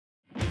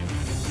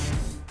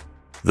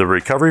The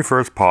Recovery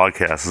First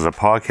podcast is a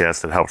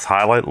podcast that helps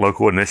highlight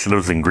local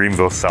initiatives in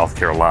Greenville, South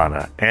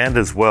Carolina, and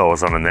as well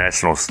as on a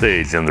national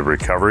stage in the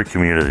recovery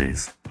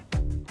communities.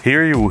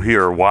 Here you will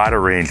hear a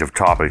wider range of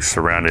topics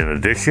surrounding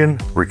addiction,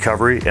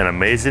 recovery, and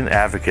amazing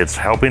advocates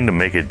helping to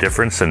make a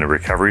difference in the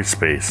recovery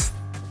space.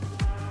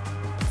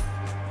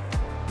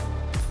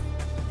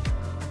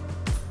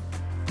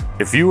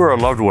 If you or a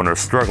loved one are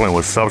struggling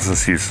with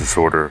substance use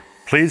disorder,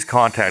 please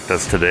contact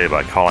us today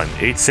by calling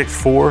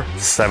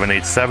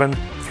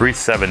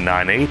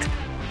 864-787-3798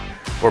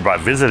 or by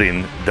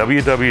visiting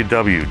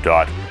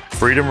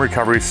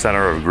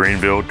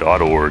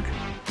www.freedomrecoverycenterofgreenville.org.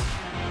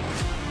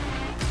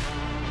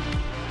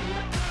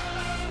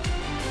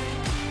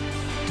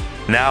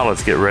 Now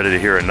let's get ready to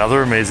hear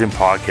another amazing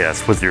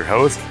podcast with your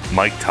host,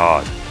 Mike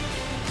Todd.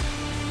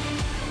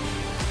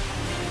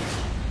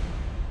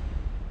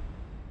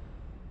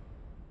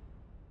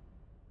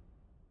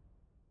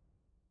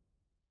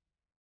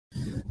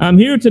 I'm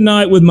here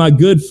tonight with my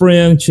good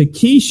friend,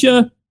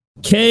 Chekesha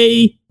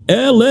K.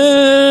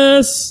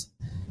 Ellis.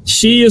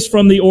 She is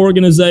from the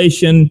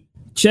organization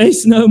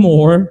Chase No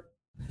More.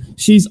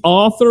 She's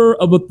author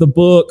of the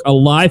book, A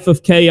Life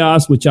of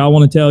Chaos, which I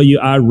want to tell you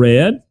I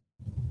read,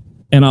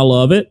 and I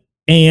love it,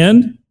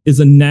 and is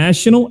a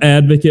national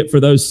advocate for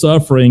those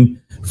suffering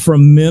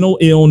from mental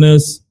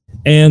illness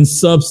and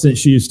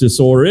substance use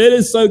disorder. It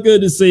is so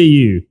good to see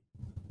you.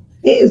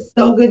 It is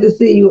so good to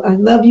see you. I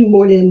love you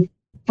more than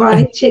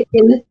fried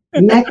chicken,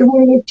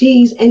 macaroni and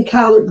cheese, and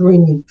collard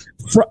greens.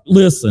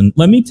 Listen,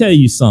 let me tell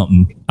you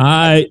something.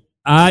 I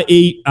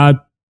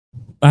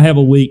have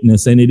a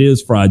weakness, and it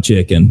is fried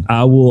chicken.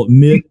 I will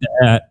admit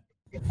that.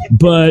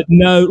 But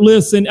no,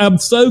 listen, I'm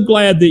so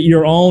glad that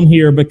you're on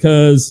here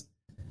because,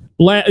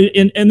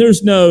 and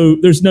there's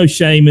no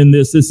shame in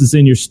this. This is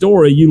in your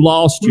story. You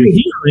lost your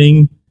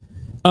hearing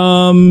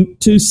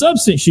to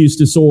substance use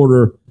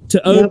disorder, to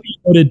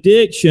opioid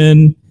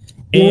addiction.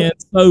 And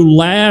so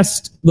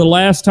the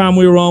last time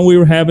we were on, we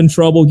were having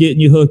trouble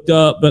getting you hooked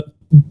up. But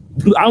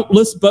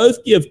let's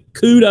both give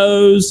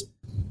kudos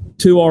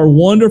to our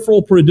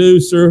wonderful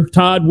producer,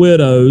 Todd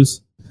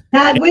Widows.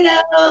 Todd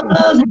Widows.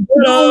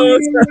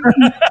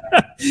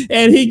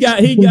 And he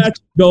got you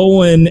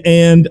going.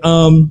 And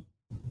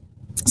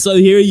so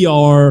here you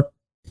are,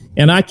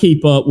 and I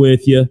keep up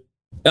with you.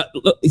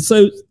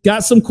 So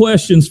got some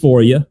questions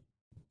for you.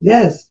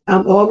 Yes,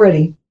 I'm all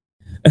ready.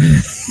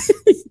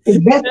 As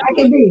best I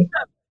can be.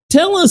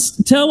 Tell us,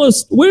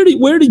 where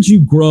did you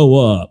grow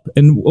up,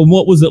 and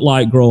what was it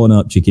like growing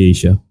up,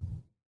 Chekesha?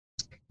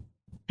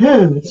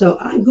 So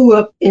I grew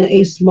up in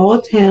a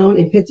small town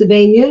in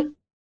Pennsylvania,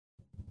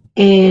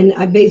 and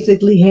I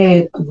basically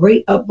had a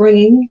great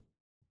upbringing.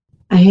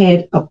 I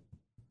had a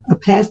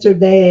pastor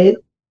dad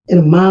and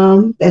a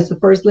mom that's the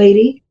first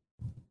lady.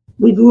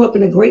 We grew up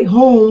in a great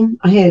home.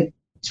 I had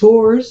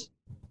chores.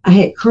 I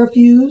had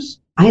curfews.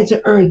 I had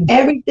to earn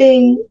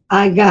everything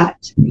I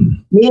got.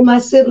 Me and my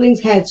siblings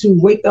had to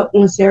wake up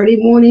on Saturday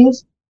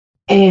mornings,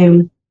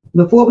 and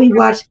before we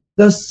watched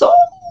the Soul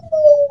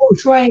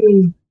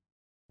Train,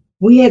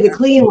 we had to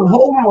clean the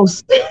whole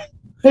house.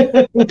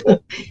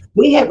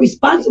 We had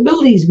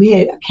responsibilities. We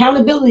had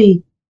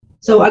accountability.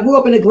 So I grew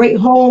up in a great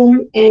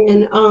home,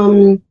 and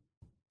my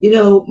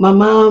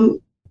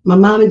mom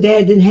and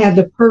dad didn't have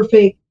the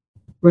perfect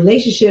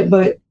relationship,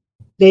 but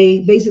they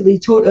basically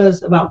taught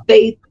us about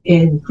faith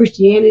and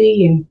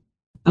Christianity, and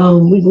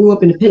we grew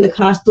up in a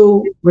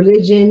Pentecostal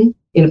religion,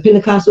 in a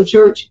Pentecostal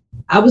church.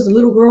 I was a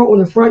little girl on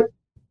the front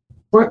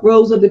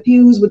rows of the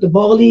pews with the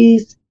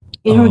ballies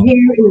in her hair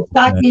and the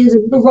stockings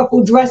and the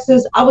ruffled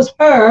dresses. I was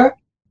her.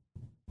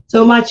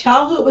 So my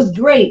childhood was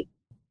great.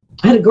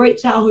 I had a great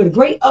childhood, a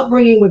great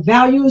upbringing with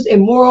values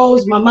and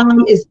morals. My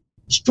mom is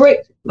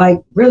strict,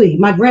 like really.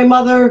 My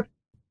grandmother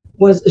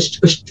was,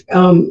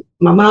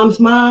 my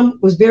mom's mom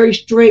was very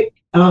strict.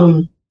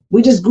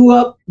 We just grew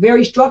up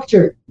very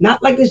structured,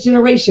 not like this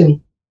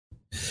generation.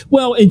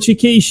 Well, and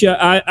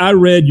Chekesha, I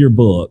read your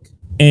book,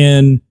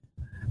 and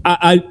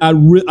I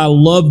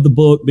love the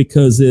book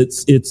because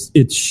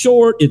it's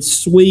short, it's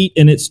sweet,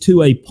 and it's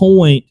to a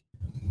point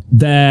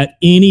that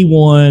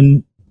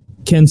anyone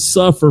can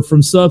suffer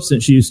from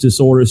substance use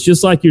disorders,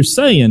 just like you're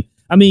saying.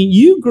 I mean,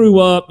 you grew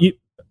up.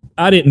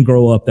 I didn't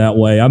grow up that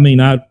way. I mean,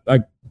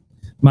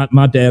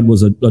 my dad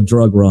was a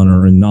drug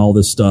runner and all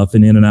this stuff,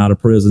 and in and out of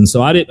prison.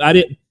 So I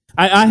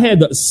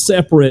had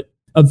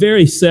a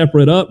very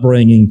separate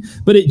upbringing,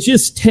 but it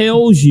just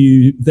tells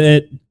you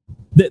that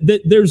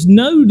there's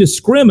no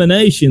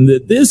discrimination,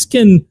 that this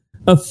can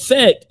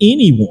affect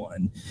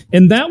anyone.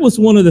 And that was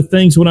one of the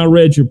things when I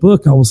read your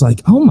book, I was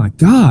like, oh my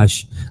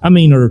gosh. I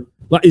mean,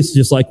 it's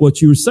just like what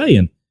you were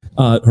saying.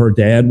 Her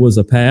dad was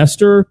a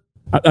pastor.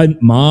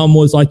 Mom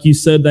was, like you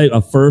said,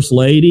 a first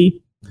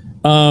lady.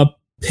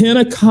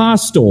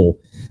 Pentecostal.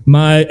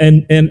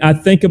 And I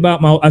think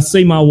about I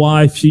see my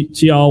wife,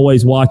 she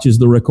always watches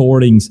the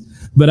recordings,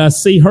 but I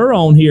see her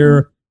on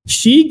here.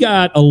 She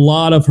got a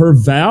lot of her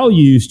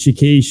values,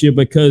 Chekesha,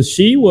 because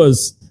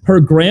her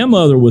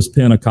grandmother was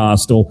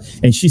Pentecostal,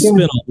 and she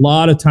spent a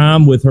lot of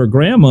time with her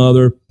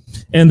grandmother.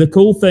 And the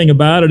cool thing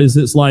about it is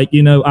it's like,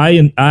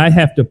 I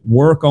have to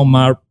work on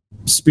my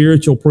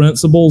spiritual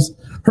principles.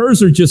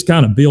 Hers are just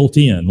kind of built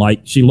in,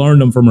 like she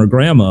learned them from her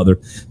grandmother.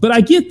 But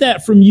I get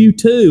that from you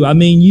too. I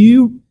mean,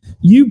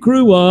 you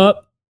grew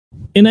up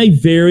in a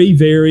very,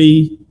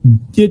 very,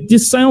 it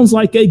just sounds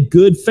like a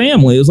good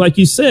family. It was like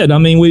you said. I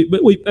mean,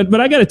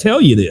 but I got to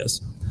tell you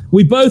this.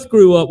 We both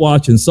grew up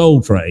watching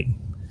Soul Train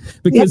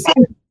because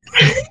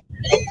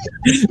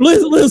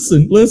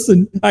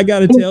listen, I got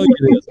to tell you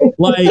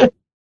this.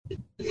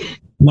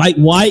 Like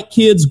white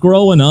kids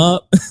growing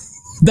up,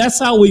 that's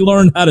how we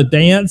learned how to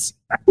dance.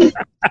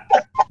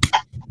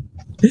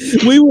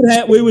 we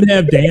would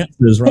have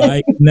dances,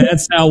 right? And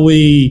that's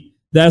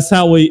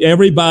how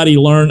everybody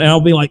learned.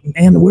 I'll be like,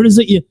 man, where does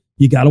it?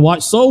 You got to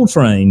watch Soul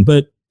Train.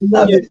 But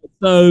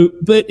so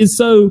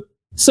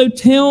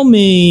tell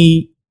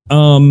me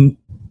about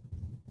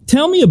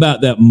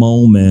that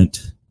moment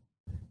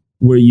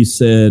where you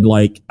said,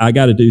 like, I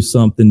got to do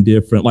something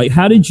different. Like,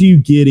 how did you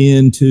get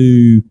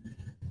into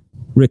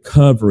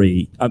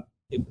recovery?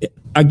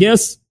 I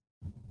guess,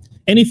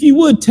 and if you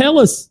would tell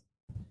us,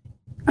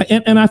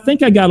 and I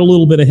think I got a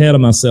little bit ahead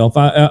of myself.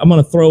 I'm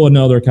going to throw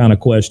another kind of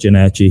question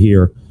at you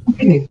here.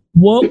 Okay.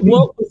 What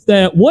was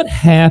that? What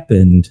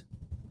happened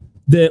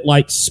that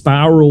like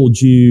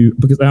spiraled you?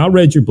 Because I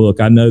read your book.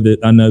 I know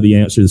the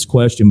answer to this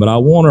question, but I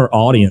want our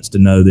audience to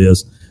know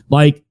this.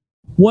 Like,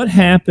 what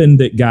happened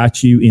that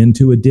got you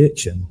into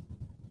addiction?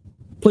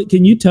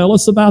 Can you tell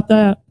us about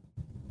that?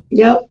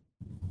 Yep.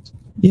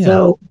 Yeah.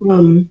 So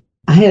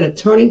I had a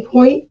turning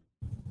point,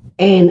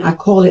 and I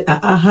call it an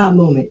aha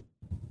moment.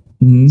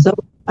 Mm-hmm. So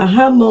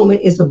aha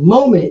moment is a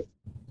moment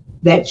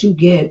that you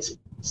get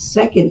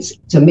seconds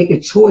to make a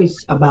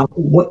choice about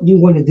what you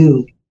want to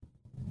do,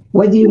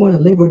 whether you want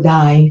to live or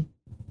die.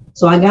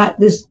 So I got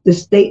this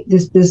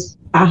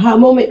aha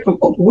moment from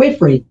Oprah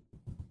Winfrey.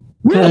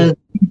 Really?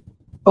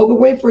 Oprah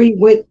Winfrey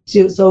went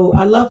to, so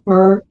I love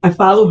her. I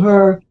follow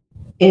her,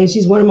 and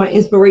she's one of my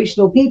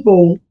inspirational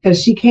people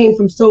because she came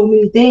from so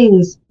many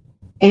things,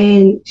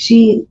 and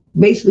she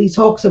basically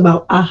talks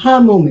about aha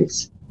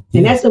moments.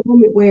 And that's a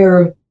moment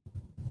where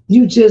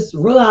you just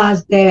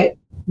realize that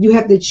you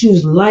have to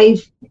choose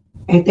life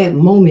at that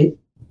moment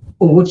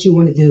or what you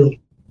want to do.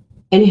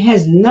 And it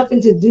has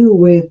nothing to do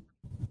with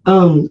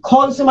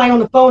calling somebody on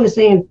the phone and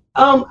saying,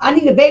 I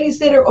need a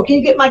babysitter, or can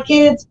you get my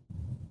kids?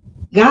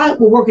 God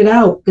will work it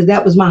out, because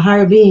that was my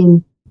higher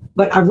being.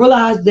 But I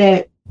realized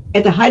that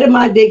at the height of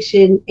my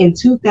addiction in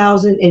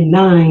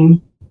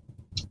 2009,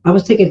 I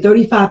was taking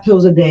 35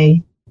 pills a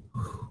day.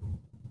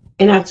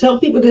 And I tell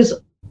people this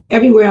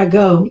everywhere I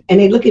go, and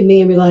they look at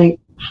me and be like,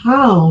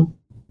 how?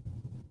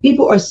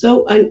 People are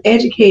so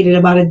uneducated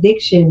about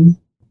addiction.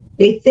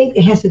 They think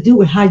it has to do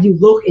with how you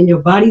look and your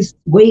body's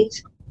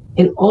weight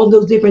and all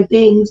those different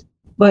things.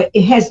 But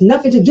it has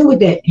nothing to do with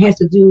that. It has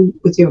to do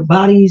with your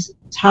body's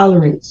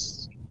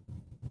tolerance.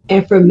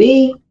 And for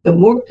me, the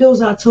more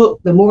pills I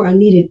took, the more I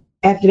needed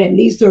after that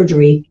knee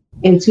surgery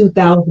in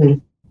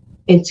 2000.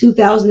 In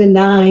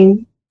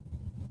 2009,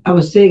 I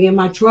was sitting in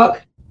my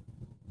truck.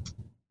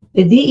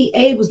 The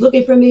DEA was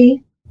looking for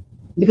me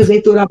because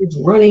they thought I was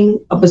running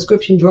a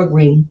prescription drug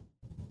ring.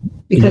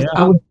 Because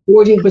I was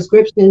forging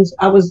prescriptions,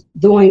 I was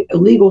doing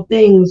illegal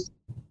things,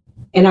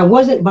 and I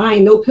wasn't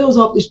buying no pills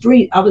off the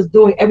street. I was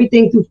doing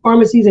everything through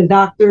pharmacies and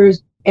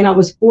doctors, and I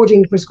was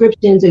forging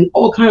prescriptions and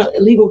all kind of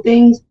illegal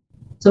things.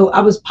 So I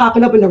was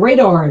popping up in the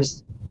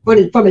radars from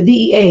the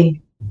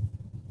DEA.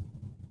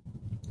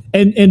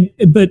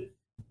 But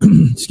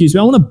excuse me,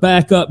 I want to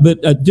back up,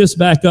 but just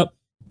back up.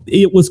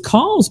 It was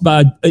caused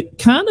by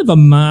kind of a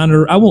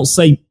minor, I won't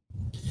say,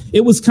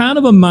 it was kind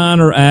of a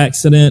minor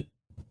accident.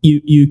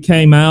 You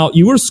came out,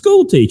 you were a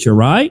school teacher,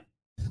 right?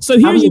 So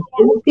here you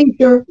are. School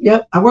teacher.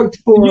 Yep. I worked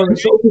for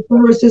Social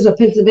Services of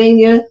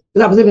Pennsylvania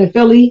because I was living in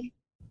Philly,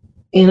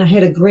 and I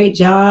had a great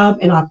job,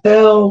 and I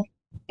fell,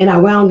 and I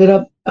wound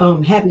up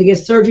having to get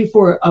surgery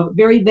for a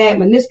very bad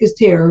meniscus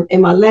tear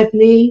in my left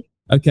knee.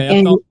 Okay,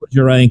 I thought it was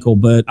your ankle,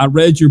 but I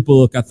read your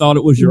book. I thought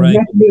it was your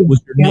ankle. It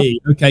was your knee.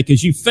 Okay,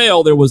 because you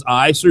fell. There was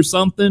ice or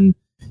something.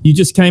 You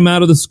just came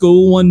out of the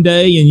school one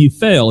day and you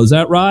fell. Is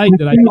that right?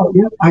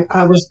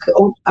 I was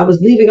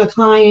leaving a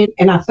client,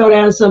 and I fell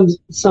down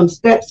some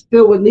steps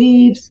filled with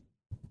leaves.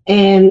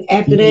 And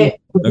after that, I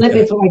was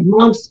living for like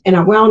months, and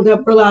I wound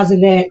up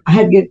realizing that I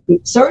had to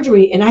get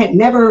surgery, and I had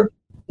never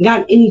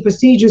gotten any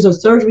procedures or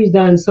surgeries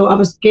done. So I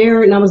was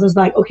scared, and I was just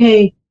like,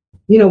 okay,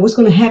 what's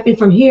going to happen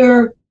from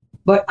here?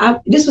 But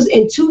this was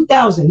in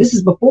 2000. This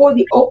is before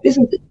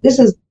this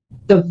is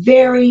the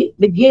very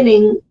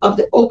beginning of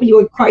the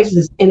opioid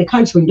crisis in the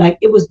country. Like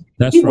it was,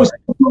 people were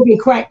still smoking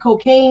crack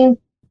cocaine.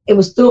 It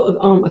was still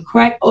a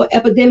crack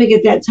epidemic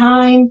at that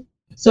time.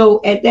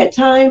 So at that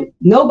time,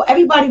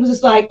 everybody was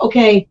just like,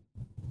 okay,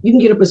 you can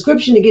get a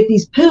prescription to get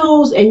these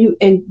pills, and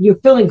you're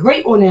feeling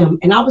great on them.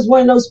 And I was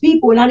one of those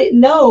people, and I didn't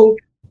know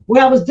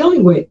what I was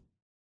dealing with.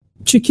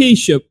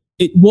 Chekesha,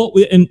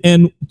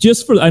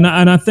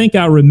 I think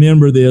I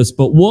remember this,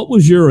 but what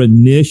was your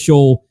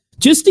initial,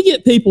 just to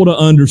get people to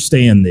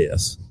understand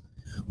this,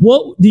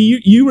 what do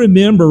you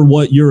remember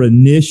what your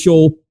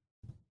initial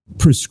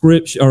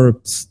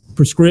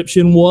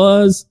prescription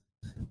was?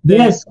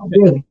 Yes, I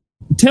do.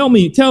 Tell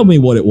me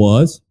what it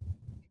was.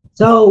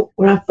 So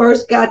when I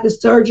first got the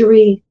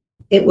surgery,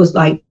 it was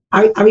like,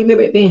 I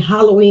remember it being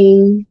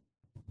Halloween.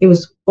 It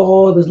was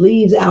fall, it was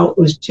leaves out, it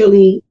was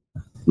chilly.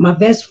 My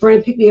best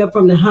friend picked me up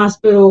from the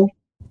hospital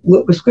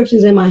with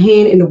prescriptions in my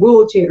hand in a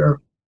wheelchair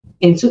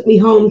and took me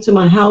home to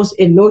my house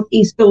in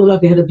Northeast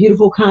Philadelphia. It had a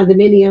beautiful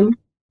condominium.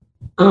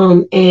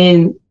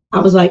 And I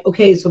was like,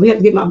 okay, so we have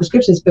to get my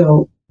prescriptions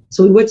filled.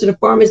 So we went to the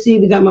pharmacy,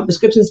 we got my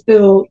prescriptions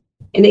filled,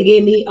 and they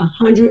gave me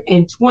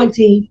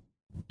 120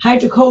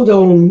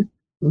 hydrocodone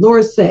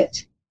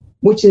Lorcet,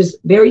 which is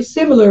very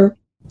similar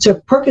to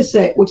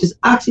Percocet, which is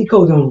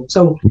oxycodone.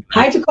 So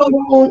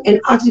hydrocodone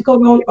and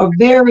oxycodone are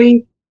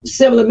very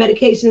similar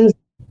medications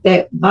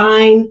that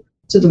bind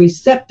to the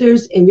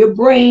receptors in your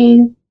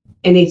brain,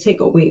 and they take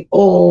away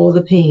all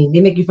the pain.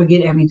 They make you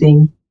forget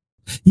everything.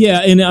 Yeah,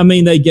 and I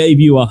mean, they gave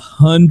you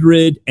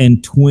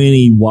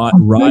 120 watt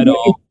right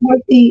off.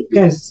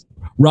 Yes.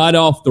 Right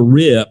off the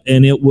rip,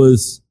 and it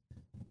was,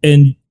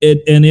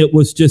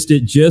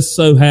 it just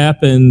so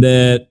happened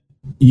that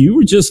you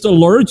were just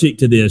allergic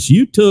to this.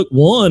 You took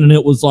one, and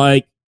it was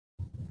like,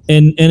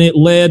 and it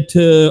led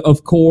to,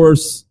 of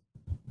course,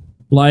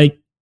 like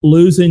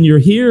losing your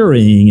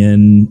hearing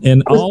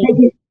and all.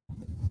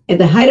 At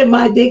the height of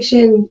my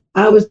addiction,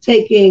 I went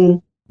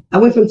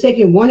from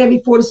taking one every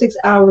 4 to 6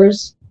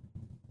 hours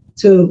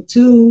to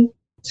 2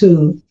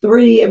 to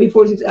 3 every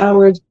 4 to 6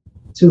 hours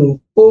to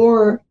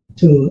 4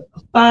 to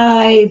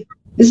 5.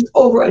 This is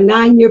over a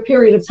 9-year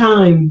period of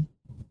time.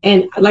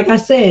 And like I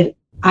said,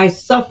 I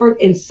suffered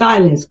in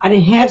silence. I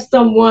didn't have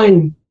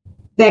someone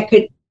that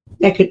could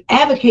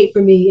advocate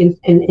for me and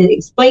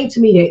explain to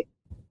me that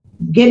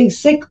getting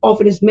sick off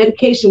of this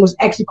medication was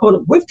actually called a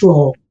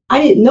withdrawal.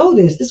 I didn't know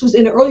this. This was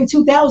in the early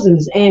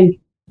 2000s, and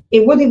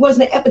it really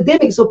wasn't an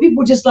epidemic. So people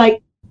were just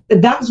like, the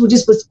doctors were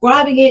just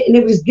prescribing it, and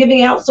it was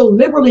giving out so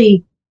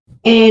liberally.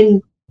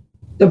 And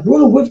the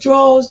brutal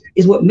withdrawals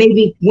is what made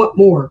me want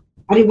more.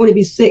 I didn't want to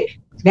be sick.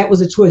 That was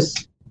a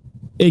twist.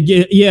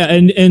 Yeah,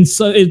 and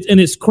so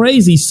it's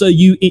crazy. So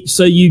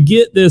you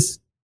get this.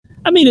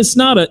 I mean, it's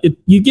not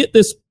you get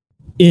this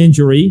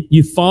injury.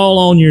 You fall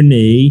on your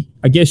knee.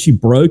 I guess you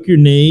broke your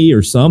knee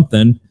or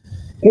something.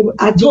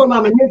 I tore my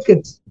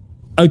meniscus.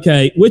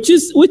 Okay, which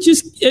is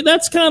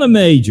that's kind of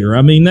major.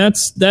 I mean,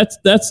 that's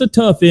a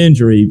tough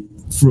injury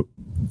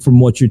from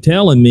what you're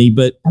telling me.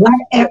 But a lot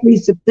of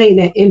athletes sustain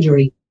that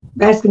injury.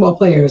 Basketball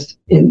players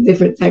and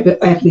different type of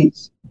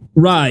athletes.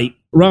 Right.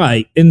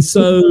 And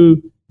so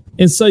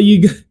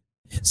you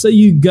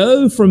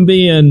go from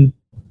being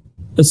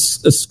a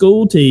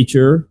school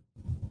teacher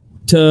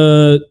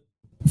to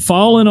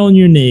falling on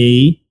your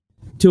knee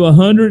to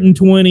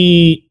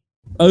 120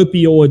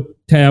 opioid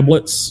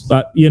tablets,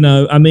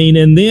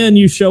 and then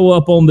you show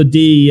up on the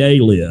DEA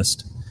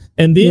list,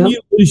 and then you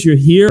lose your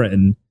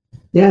hearing.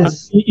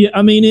 Yes.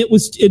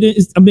 It's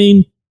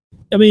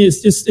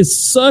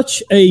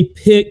such a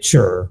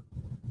picture.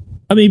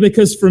 I mean,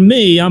 because for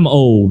me, I'm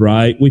old,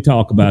 right? We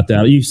talk about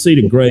that. You see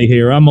the gray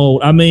hair. I'm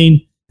old. I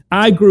mean,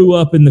 I grew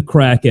up in the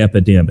crack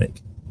epidemic.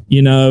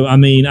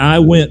 I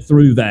went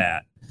through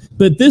that.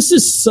 But this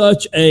is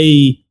such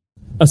a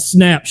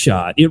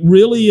snapshot. It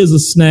really is a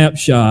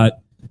snapshot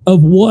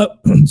of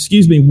what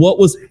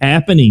was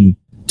happening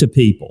to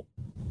people.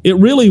 It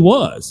really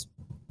was.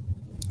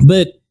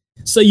 But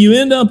so you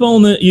end up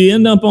on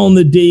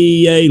the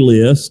DEA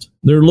list.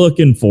 They're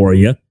looking for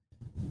you.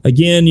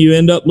 Again, you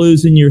end up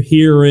losing your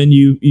hearing.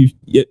 You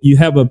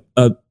have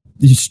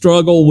you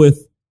struggle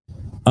with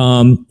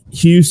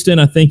Houston.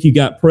 I think you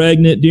got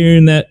pregnant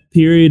during that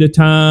period of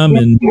time,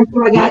 and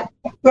I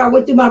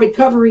went through my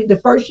recovery.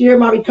 The first year of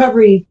my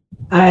recovery,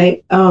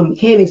 I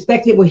became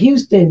expectant with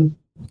Houston.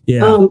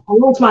 Yeah. I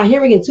lost my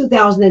hearing in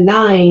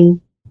 2009,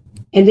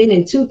 and then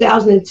in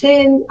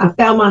 2010, I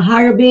found my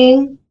higher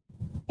being,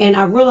 and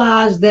I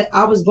realized that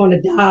I was going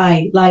to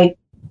die. Like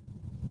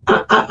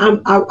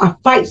I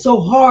fight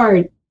so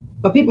hard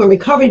for people in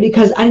recovery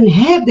because I didn't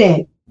have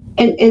that,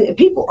 and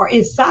people are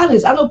in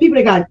silence. I know people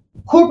that got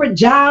corporate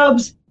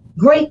jobs,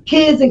 great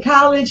kids in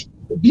college,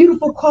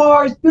 beautiful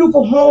cars,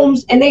 beautiful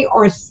homes, and they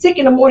are sick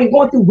in the morning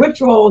going through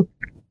withdrawals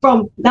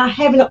from not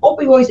having the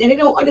opioids, and they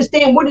don't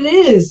understand what it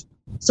is.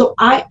 So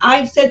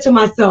I've said to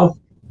myself,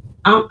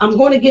 I'm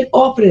going to get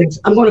off of this.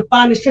 I'm going to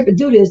find a trip and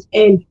do this.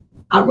 And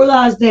I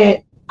realized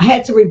that I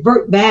had to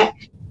revert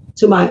back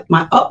to my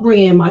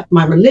upbringing,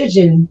 my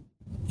religion.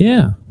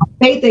 Yeah. My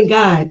faith in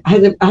God. I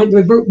had to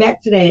revert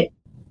back to that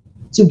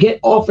to get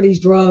off of these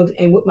drugs.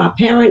 And with my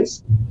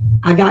parents,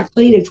 I got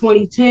clean in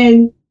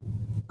 2010.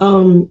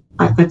 I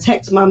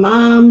texted my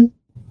mom.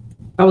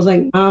 I was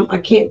like, Mom, I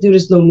can't do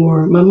this no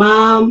more. My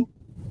mom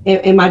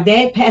and my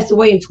dad passed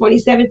away in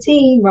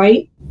 2017,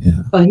 right?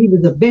 Yeah. But he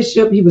was a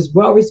bishop. He was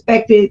well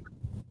respected.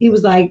 He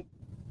was like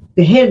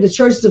the head of the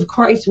Churches of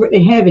Christ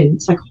written in heaven.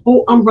 It's like a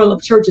whole umbrella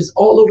of churches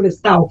all over the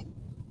South.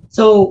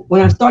 So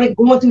when I started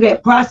going through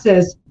that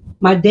process,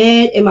 my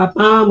dad and my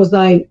mom was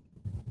like,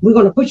 we're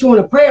going to put you on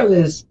a prayer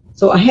list.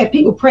 So I had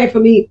people praying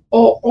for me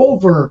all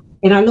over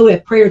And I know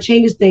that prayer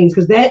changes things,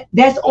 because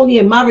that's only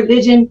in my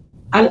religion.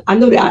 I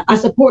know that I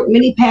support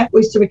many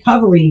pathways to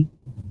recovery.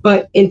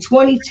 But in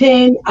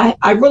 2010,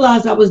 I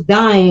realized I was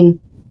dying.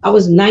 I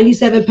was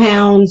 97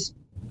 pounds.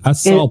 I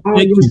saw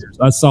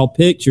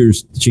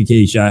pictures,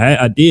 Chekesha.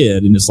 I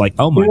did. And it's like,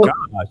 oh my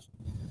gosh.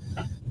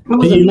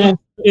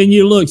 And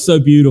you look so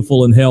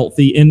beautiful and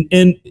healthy. And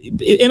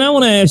I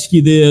want to ask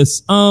you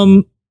this.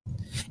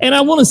 And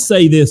I want to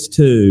say this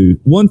too.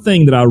 One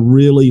thing that I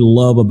really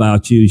love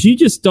about you is you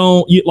just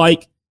don't,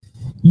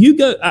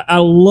 I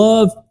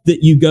love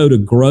that you go to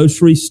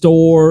grocery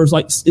stores.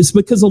 Like, it's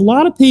because a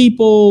lot of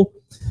people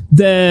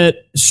that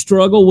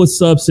struggle with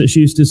substance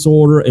use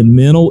disorder and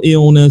mental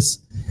illness,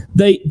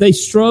 they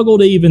struggle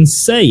to even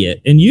say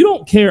it. And you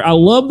don't care. I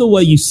love the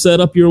way you set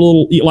up your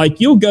little, like,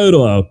 you'll go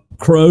to a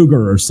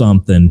Kroger or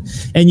something,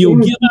 and you'll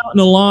give out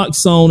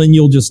naloxone, and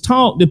you'll just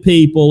talk to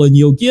people, and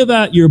you'll give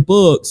out your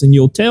books, and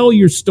you'll tell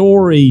your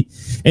story,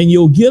 and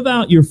you'll give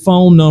out your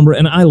phone number.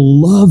 And I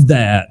love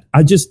that.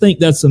 I just think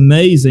that's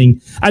amazing.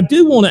 I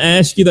do want to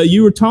ask you, though,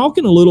 you were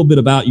talking a little bit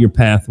about your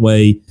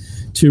pathway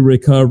to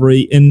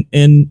recovery,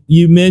 and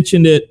you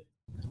mentioned it,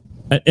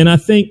 and I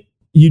think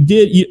you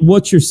did.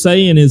 What you're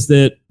saying is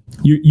that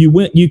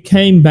you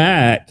came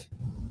back,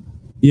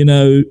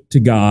 to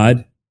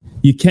God.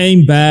 You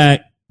came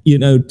back,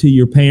 to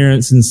your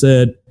parents and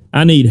said,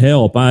 I need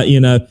help.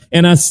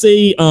 And I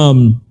see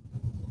the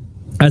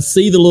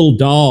little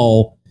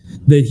doll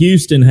that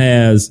Houston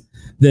has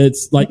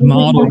that's like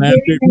modeled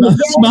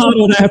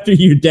after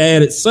your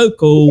dad. It's so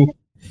cool.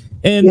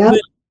 And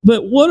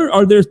but what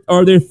are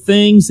there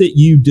things that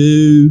you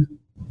do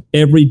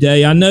every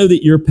day? I know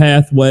that your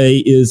pathway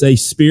is a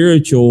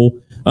spiritual.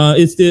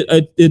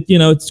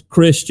 It's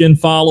Christian,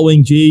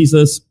 following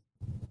Jesus.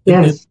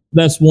 Yes.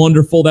 That's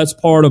wonderful. That's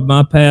part of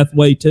my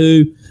pathway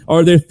too.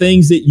 Are there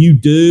things that you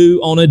do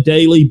on a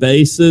daily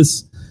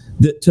basis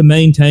to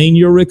maintain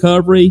your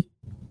recovery?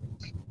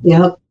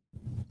 Yep.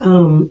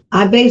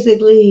 I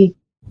basically,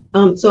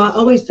 so I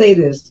always say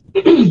this.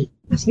 I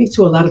speak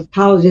to a lot of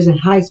colleges and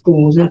high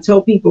schools, and I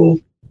tell people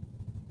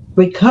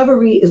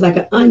recovery is like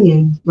an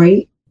onion,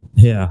 right?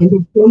 Yeah. And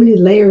there's so many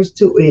layers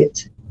to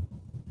it.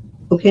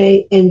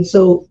 Okay. And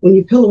so when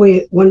you peel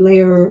away one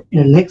layer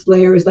and the next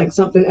layer is like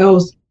something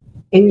else,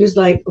 and you're just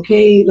like,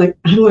 okay, like,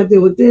 how do I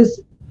deal with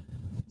this?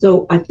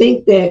 So I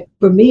think that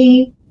for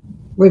me,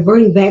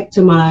 reverting back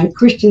to my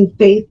Christian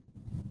faith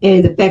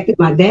and the fact that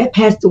my dad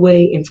passed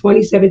away in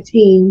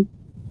 2017,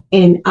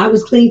 and I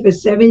was clean for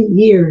 7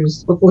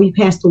 years before he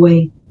passed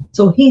away.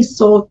 So he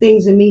saw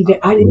things in me that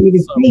I didn't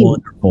even see.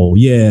 Wonderful.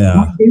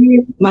 Yeah.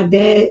 My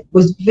dad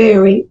was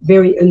very,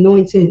 very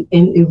anointed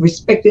and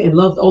respected and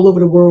loved all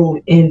over the world.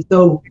 And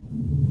so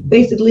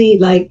basically,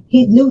 like,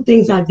 he knew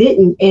things I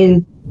didn't.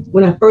 And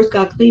when I first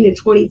got clean in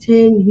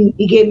 2010,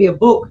 he gave me a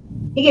book.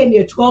 He gave me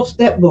a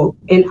 12-step book.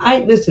 And I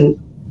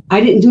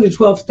didn't do the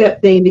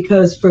 12-step thing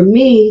because for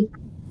me,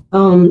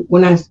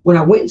 when I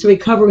went into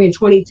recovery in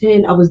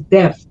 2010, I was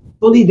deaf,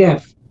 fully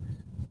deaf.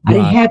 I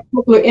didn't have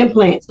cochlear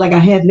implants like I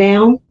have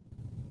now.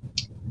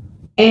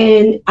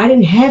 And I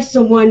didn't have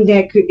someone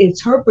that could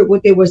interpret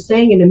what they were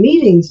saying in the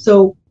meeting.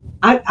 So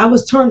I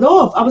was turned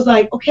off. I was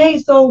like, okay,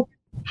 so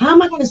how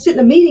am I going to sit in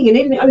a meeting? And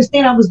they didn't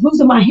understand I was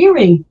losing my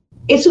hearing.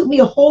 It took me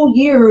a whole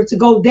year to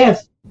go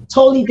deaf,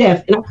 totally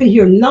deaf, and I could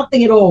hear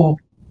nothing at all.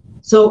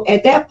 So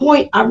at that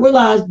point, I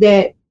realized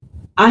that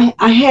I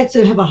had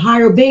to have a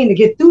higher being to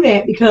get through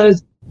that,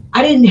 because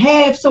I didn't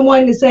have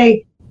someone to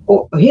say,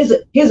 oh, here's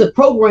a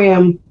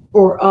program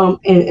or an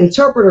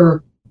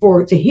interpreter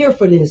to hear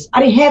for this. I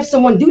didn't have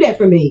someone do that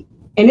for me.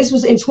 And this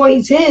was in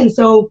 2010.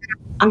 So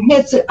I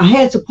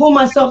had to pull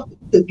myself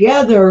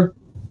together.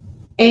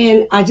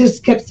 And I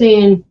just kept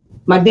saying,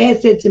 my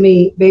dad said to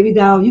me, baby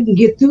doll, you can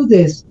get through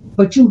this,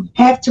 but you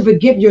have to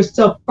forgive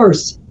yourself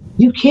first.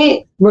 You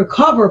can't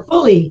recover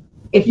fully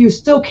if you're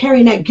still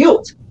carrying that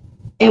guilt.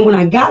 And when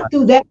I got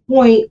through that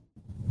point,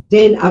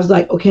 then I was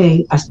like,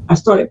 okay, I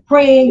started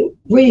praying,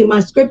 reading my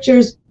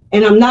scriptures,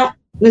 and I'm not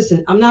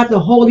the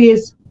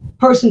holiest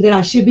person that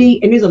I should be.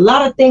 And there's a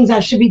lot of things I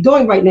should be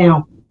doing right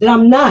now that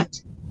I'm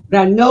not. But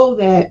I know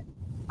that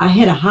I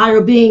had a higher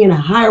being and a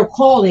higher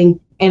calling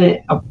and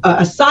an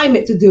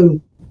assignment to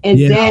do. And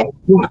that's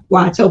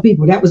why I tell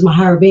people that was my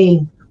higher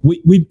being.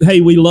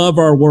 We love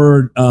our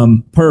word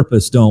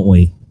purpose, don't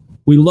we?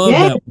 We love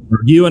that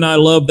word. You and I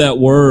love that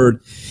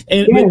word.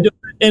 And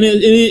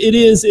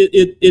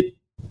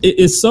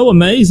it's so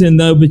amazing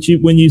though. But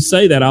when you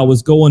say that, I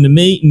was going to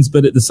meetings,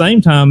 but at the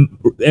same time,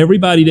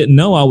 everybody didn't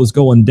know I was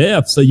going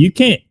deaf. So you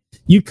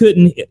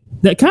couldn't.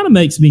 That kind of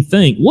makes me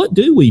think, what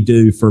do we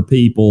do for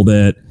people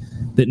that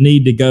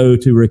need to go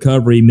to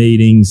recovery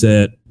meetings?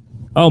 That,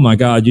 oh my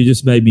God, you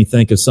just made me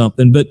think of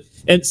something.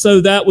 And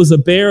so that was a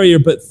barrier.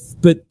 But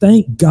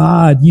thank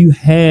God you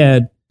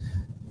had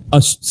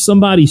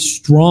somebody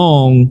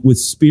strong with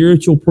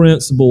spiritual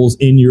principles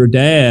in your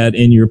dad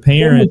and your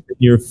parents and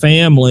your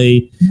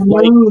family.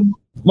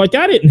 Like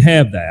I didn't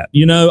have that,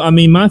 I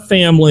mean, my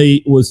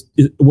family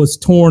was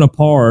torn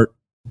apart,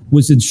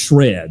 was in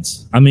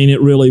shreds. I mean, it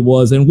really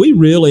was. And we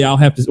really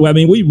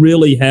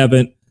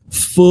haven't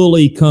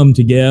fully come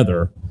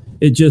together.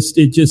 It just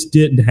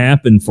didn't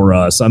happen for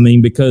us. I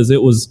mean, because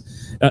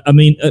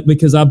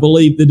because I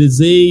believe the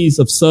disease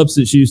of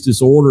substance use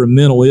disorder and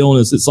mental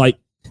illness, it's like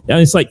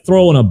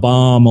throwing a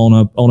bomb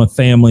on a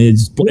family.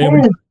 It's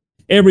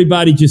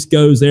everybody just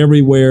goes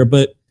everywhere.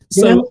 But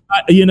so,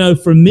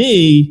 for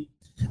me,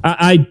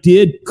 I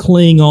did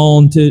cling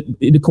on to,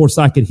 of course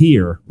I could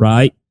hear,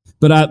 right?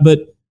 But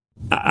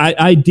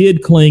I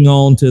did cling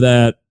on to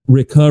that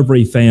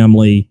recovery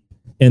family.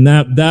 And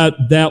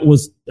that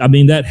was, I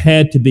mean, that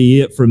had to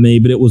be it for me,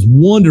 but it was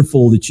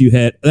wonderful that you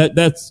had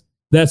that's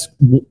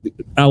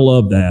I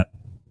love that.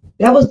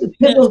 That was the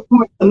pivotal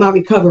part of my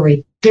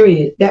recovery,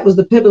 period. That was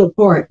the pivotal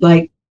part.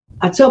 Like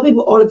I tell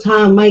people all the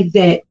time, Mike,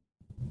 that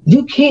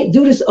you can't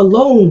do this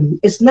alone.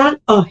 It's not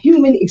a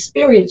human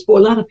experience for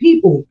a lot of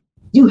people.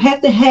 You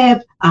have to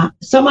have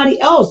somebody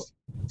else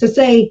to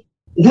say,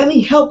 let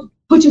me help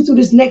put you through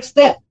this next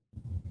step.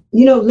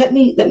 Let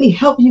me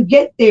help you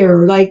get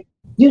there. Like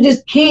you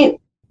just can't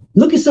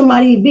look at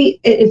somebody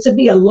and to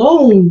be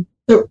alone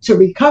to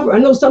recover. I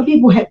know some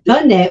people have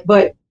done that,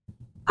 but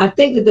I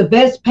think that the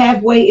best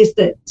pathway is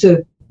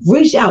to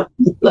reach out.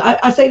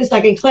 I say this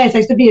like in class. I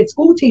used to be a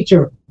school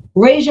teacher.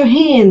 Raise your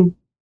hand,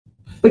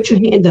 put your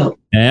hand up.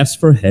 Ask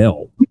for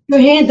help. Put your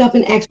hand up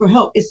and ask for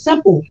help. It's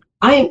simple.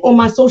 I am on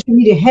my social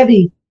media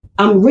heavy.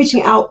 I'm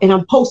reaching out and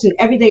I'm posting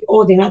every day,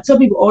 all day. And I tell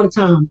people all the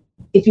time,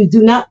 if you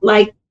do not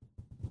like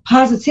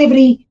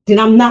positivity, then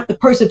I'm not the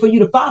person for you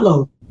to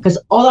follow. Because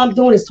all I'm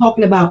doing is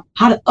talking about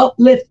how to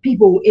uplift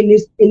people in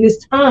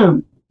this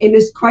time, in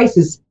this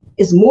crisis.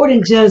 It's more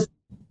than just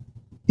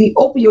the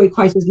opioid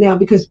crisis now,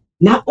 because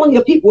not only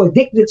are people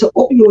addicted to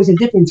opioids and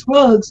different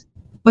drugs,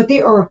 but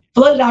they are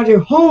flooded out of their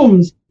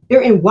homes.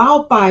 They're in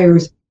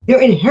wildfires.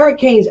 They're in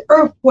hurricanes,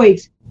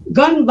 earthquakes,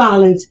 gun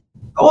violence.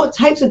 All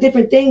types of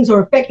different things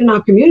are affecting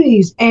our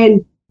communities.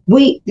 And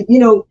the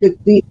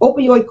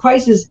opioid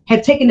crisis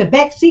had taken the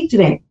back seat to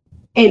that.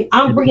 And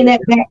I'm bringing that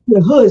back to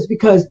the hoods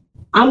because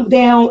I'm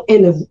down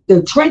in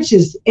the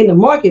trenches in the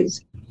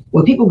markets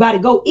where people got to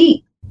go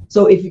eat.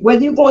 So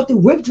whether you're going through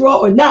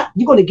withdrawal or not,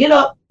 you're going to get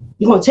up,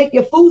 you're going to take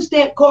your food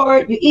stamp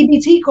card, your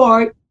EBT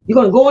card, you're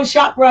going to go on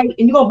ShopRite,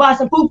 and you're going to buy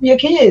some food for your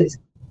kids.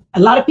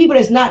 A lot of people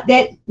that's not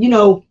that,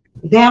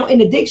 down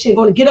in addiction,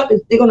 going to get up and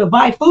they're going to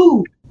buy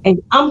food.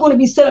 And I'm going to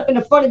be set up in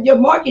the front of your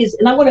markets,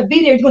 and I'm going to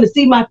be there. You're going to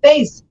see my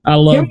face. I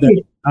love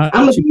that.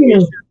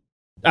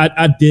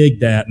 I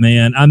dig that,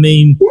 man. I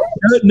mean,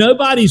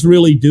 nobody's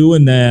really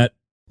doing that.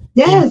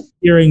 Yes.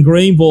 Here in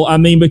Greenville. I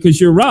mean, because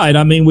you're right.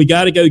 I mean, we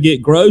got to go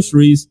get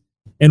groceries.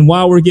 And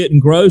while we're getting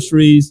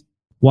groceries,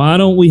 why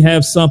don't we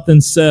have something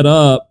set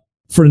up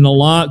for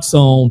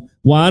naloxone?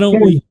 Why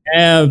don't we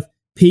have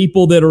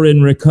people that are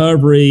in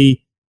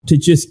recovery to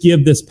just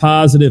give this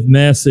positive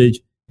message?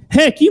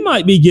 Heck, you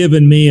might be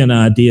giving me an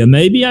idea.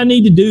 Maybe I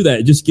need to do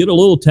that. Just get a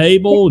little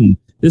table, and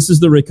this is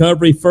the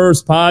Recovery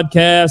First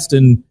podcast.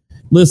 And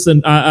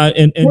listen,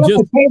 and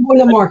just table in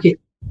the market.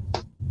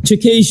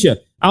 Chekesha,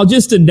 I'll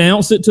just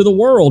announce it to the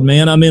world,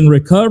 man. I'm in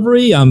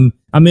recovery. I'm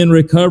in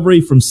recovery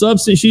from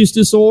substance use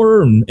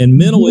disorder and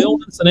mental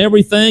illness and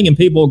everything. And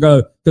people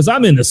go, because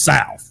I'm in the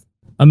South.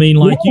 I mean,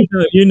 like,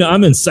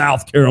 I'm in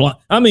South Carolina.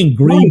 I'm in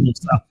Greenville,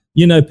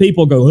 South.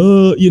 People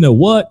go,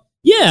 what?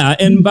 Yeah.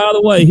 And by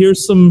the way,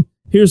 here's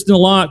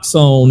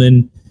naloxone.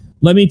 And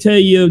let me tell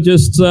you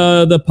just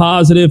the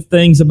positive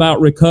things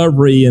about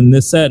recovery and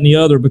this, that, and the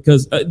other,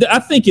 because I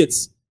think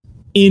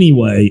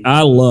anyway,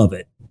 I love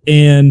it.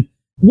 And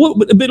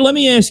but let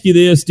me ask you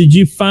this. Did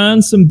you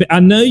find I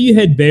know you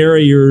had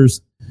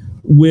barriers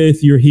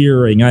with your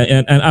hearing.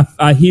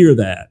 I hear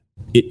that.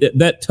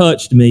 That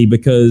touched me,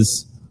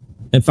 because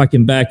if I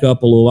can back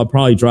up a little, I'm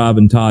probably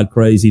driving Todd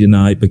crazy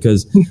tonight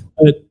because,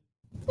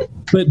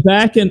 but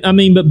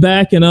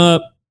backing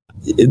up,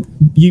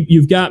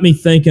 you've got me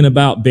thinking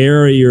about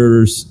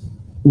barriers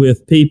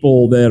with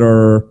people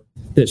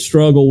that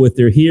struggle with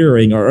their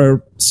hearing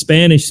or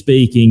Spanish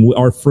speaking.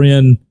 Our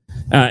friend,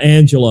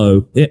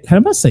 Angelo, how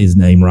do I say his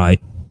name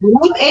right?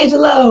 Love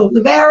Angelo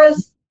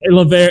Liveras.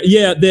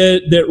 Yeah,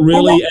 that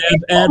really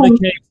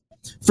advocates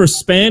for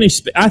Spanish.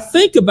 I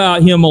think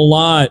about him a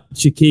lot,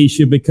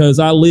 Chekesha, because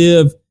I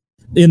live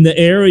in the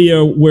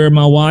area where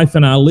my wife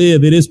and I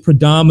live. It is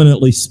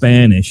predominantly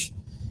Spanish,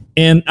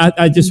 and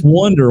I just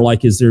wonder,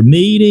 like, is there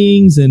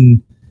meetings?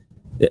 And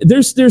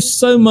there's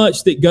so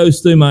much that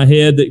goes through my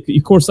head. That,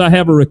 of course, I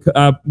have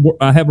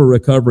a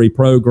recovery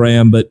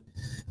program, but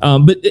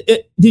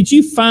did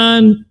you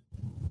find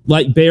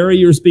like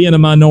barriers being a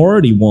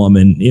minority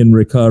woman in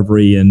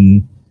recovery?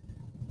 And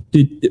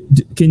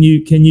can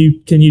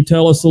you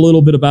tell us a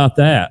little bit about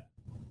that?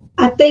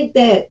 I think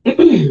that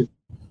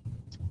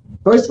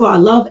first of all, I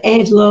love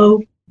Angelo.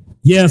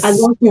 Yes, shout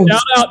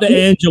out to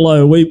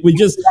Angelo. We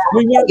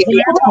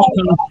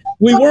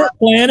weren't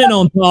planning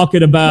on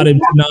talking about him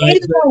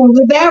tonight.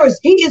 Liveras,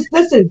 he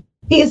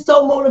is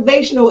so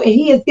motivational, and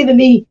he has given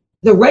me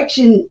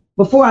direction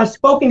before I've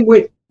spoken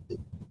with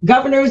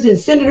governors and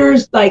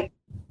senators. Like,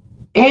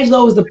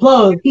 Angelo is the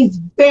plug. He's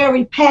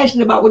very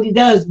passionate about what he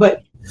does.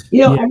 But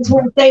I just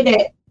want to say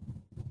that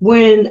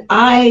when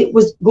I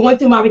was going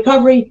through my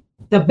recovery,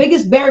 the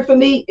biggest barrier for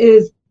me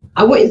is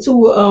I went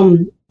into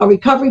a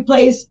recovery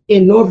place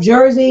in North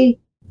Jersey,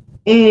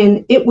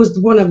 and it was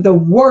one of the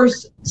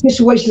worst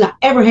situations I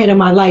ever had in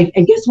my life.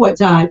 And guess what,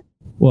 Todd?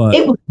 What?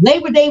 It was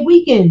Labor Day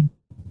weekend.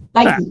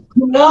 Like,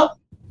 coming up,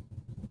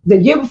 the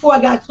year before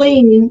I got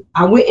clean,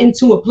 I went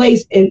into a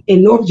place in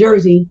North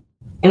Jersey,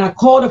 and I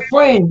called a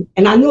friend,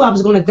 and I knew I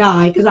was going to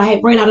die because I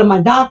had ran out of my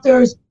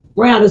doctors,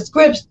 ran out of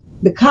scripts.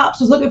 The cops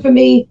was looking for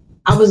me.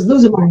 I was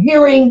losing my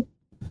hearing.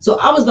 So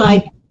I was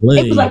like,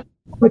 it was like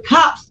the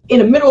cops in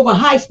the middle of a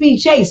high-speed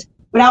chase.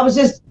 But I was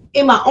just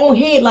in my own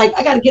head, like,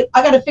 I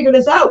got to figure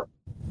this out.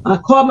 I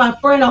called my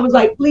friend. I was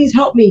like, please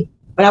help me.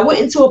 But I went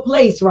into a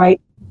place,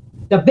 right?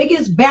 The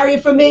biggest barrier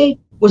for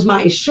me was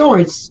my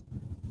insurance.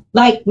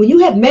 Like, when you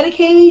have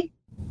Medicaid,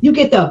 you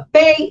get the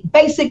very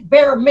basic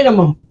bare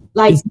minimum.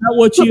 Like, is that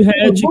what you had?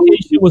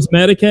 Chekesha, was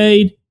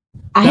Medicaid?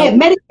 I had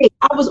Medicaid.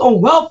 I was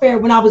on welfare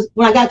when I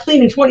got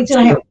clean in 2010.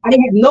 I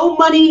didn't have no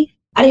money.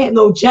 I didn't have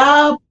no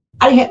job.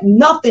 I didn't have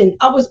nothing.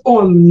 I was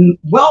on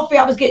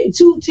welfare. I was getting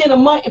 $210 a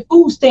month in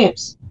food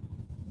stamps.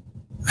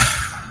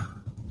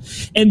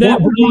 And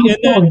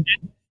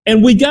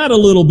and we got a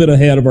little bit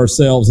ahead of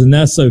ourselves, and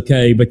that's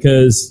okay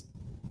because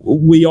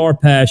we are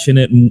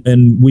passionate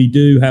and we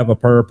do have a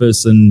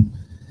purpose, and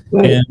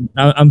right. And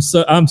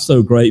I'm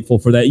so grateful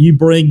for that. You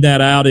bring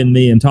that out in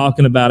me, and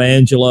talking about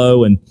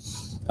Angelo, and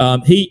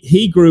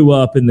he grew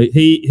up in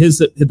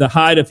the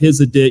height of his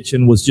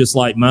addiction was just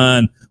like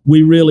mine.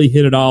 We really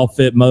hit it off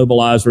at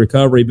Mobilize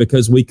Recovery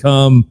because we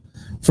come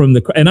from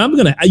and I'm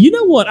gonna, you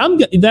know what,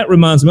 that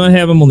reminds me, I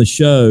have him on the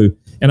show,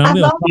 and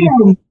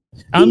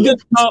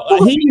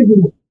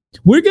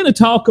we're going to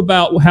talk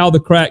about how the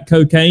crack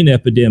cocaine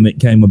epidemic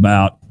came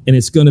about, and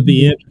it's going to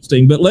be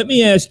interesting. But let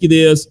me ask you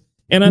this,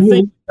 and I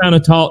think we kind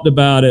of talked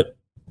about it.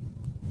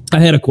 I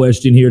had a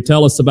question here.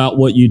 Tell us about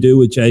what you do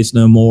with Chase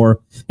No More.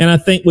 And I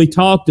think we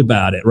talked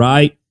about it,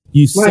 right?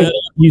 You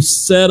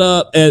set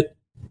up at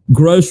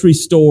grocery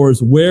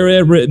stores,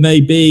 wherever it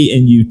may be,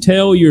 and you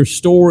tell your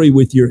story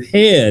with your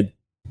head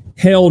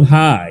held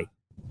high.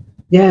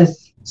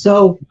 Yes.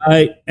 So,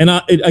 and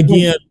I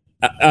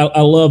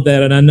love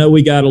that, and I know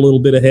we got a little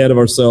bit ahead of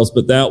ourselves,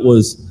 but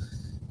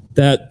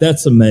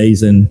that's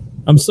amazing.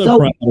 I'm so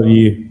proud of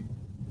you.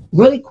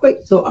 Really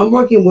quick, so I'm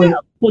working with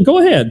well, go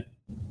ahead.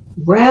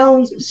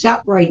 Brown's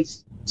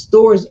ShopRights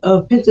stores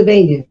of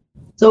Pennsylvania.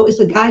 So it's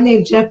a guy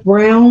named Jeff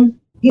Brown.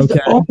 He's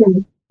the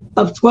owner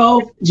of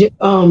 12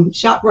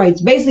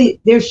 ShopRights. Basically,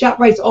 there's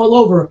ShopRights all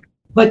over,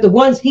 but the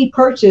ones he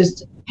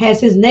purchased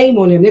has his name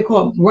on them. They're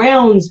called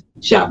Brown's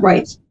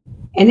ShopRights,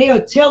 and they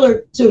are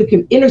tailored to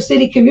the inner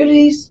city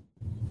communities.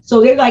 So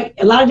they're like,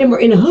 a lot of them are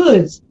in the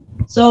hoods.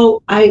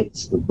 So I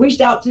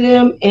reached out to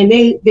them, and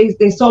they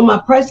saw my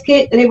press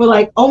kit, and they were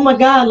like, oh my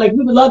God, like,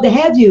 we would love to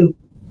have you.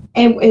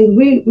 And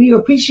we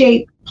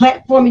appreciate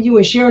platforming you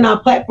and sharing our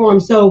platform.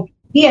 So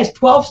he has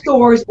 12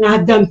 stores, and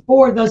I've done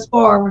 4 thus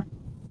far.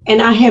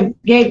 And I have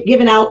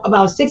given out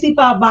about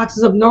 65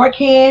 boxes of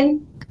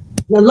Narcan.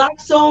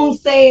 Naloxone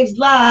saves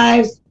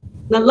lives.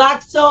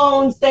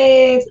 Naloxone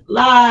saves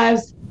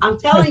lives. I'm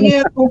telling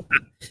you.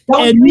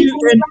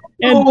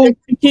 And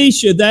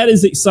Chekesha, that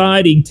is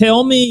exciting.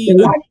 Tell me,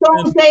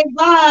 save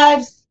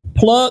lives.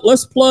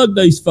 Let's plug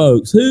these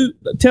folks.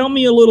 Tell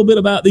me a little bit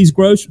about these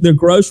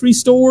grocery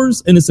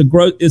stores, and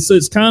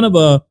it's kind of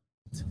a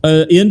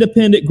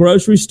independent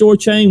grocery store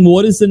chain.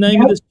 What is the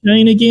name of this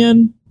chain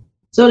again?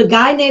 So the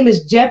guy name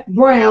is Jeff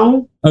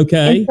Brown.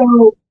 Okay. And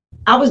so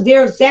I was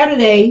there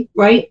Saturday,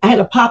 right? I had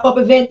a pop-up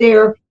event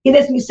there. He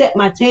lets me set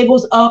my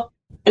tables up,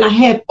 and I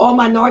have all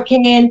my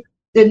Narcan,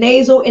 the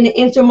nasal and the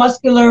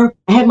intermuscular.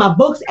 I have my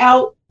books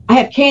out. I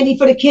have candy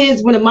for the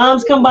kids. When the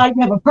moms come by, you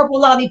have a purple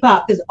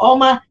lollipop because all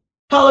my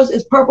colors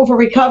is purple for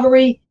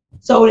recovery.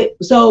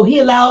 So he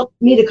allowed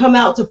me to come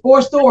out to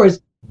 4 stores.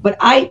 But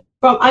I'm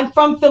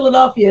from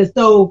Philadelphia,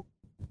 so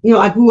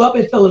I grew up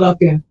in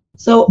Philadelphia.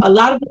 So a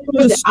lot of the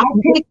stores that I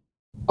picked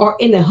are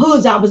in the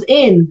hoods I was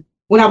in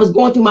when I was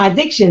going through my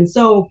addiction.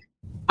 So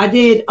I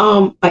did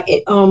a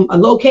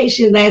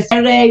location last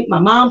Saturday. My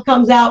mom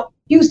comes out.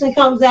 Houston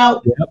comes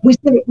out. Yep.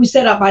 We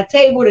set up my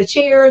table, the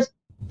chairs,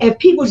 and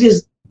people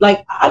just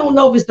like, I don't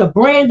know if it's the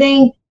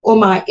branding or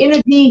my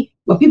energy.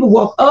 When people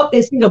walk up,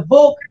 they see the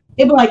book,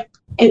 they be like,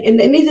 and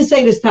let me just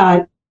say this,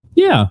 Todd.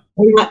 Yeah.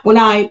 When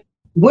I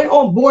went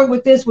on board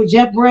with this with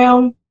Jeff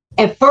Brown,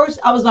 at first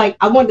I was like,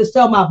 I wanted to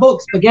sell my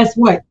books, but guess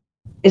what?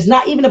 It's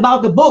not even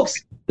about the books.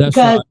 That's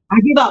because right.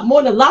 I give out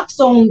more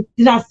naloxone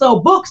than I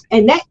sell books,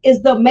 and that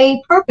is the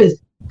main purpose.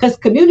 Because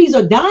communities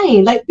are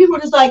dying. Like, people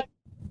are just like,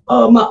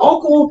 my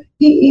uncle,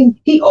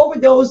 he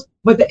overdosed,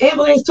 but the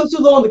ambulance took too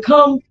long to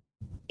come.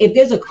 If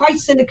there's a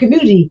crisis in the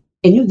community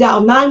and you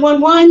dial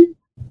 911,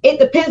 it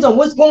depends on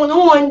what's going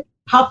on,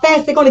 how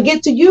fast they're going to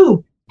get to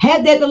you.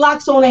 Have that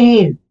naloxone in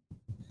hand.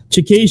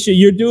 Chekesha,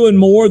 you're doing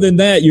more than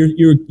that.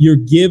 You're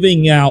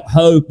giving out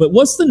hope. But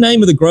what's the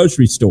name of the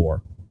grocery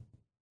store?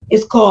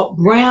 It's called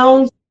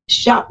Brown's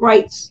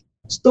ShopRights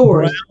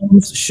stores.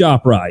 Brown's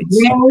ShopRights.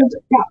 Brown's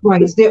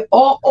ShopRights. They're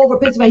all over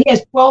Pennsylvania. He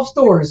has 12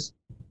 stores.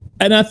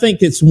 And I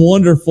think it's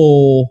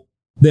wonderful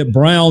that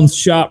Brown's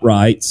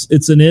ShopRites,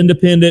 it's an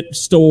independent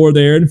store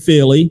there in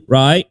Philly,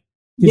 right?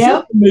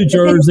 Yeah, New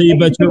Jersey,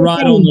 but you're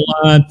right on the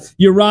line.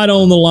 You're right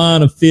on the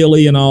line of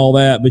Philly and all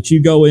that. But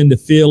you go into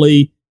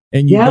Philly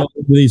and you go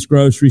to these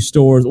grocery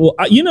stores. Well,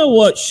 you know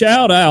what?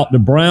 Shout out to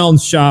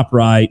Brown's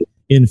ShopRite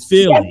in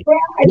Philly.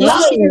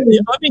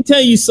 Let me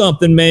tell you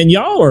something, man.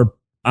 Y'all are.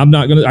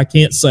 I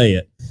can't say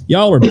it.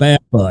 Y'all are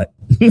bad butt.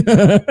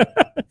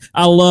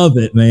 I love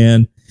it,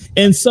 man.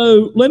 And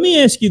so let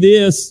me ask you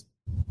this.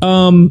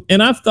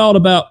 And I've thought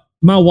about.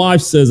 My wife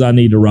says I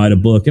need to write a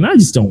book, and I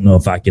just don't know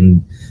if I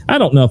can. I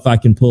don't know if I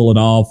can pull it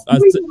off.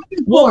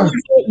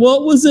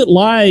 What was it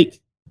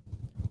like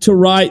to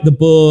write the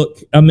book?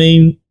 I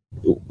mean,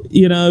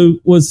 you know,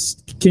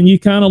 can you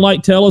kind of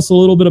like tell us a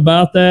little bit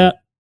about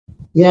that?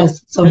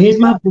 Yes. So here's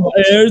my book.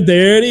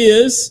 There it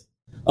is.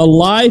 A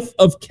Life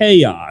of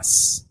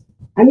Chaos.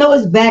 I know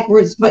it's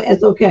backwards, but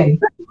it's okay.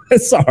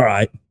 It's all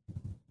right.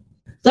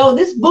 So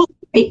this book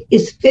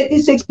is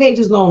 56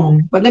 pages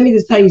long, but let me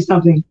just tell you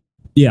something.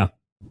 Yeah.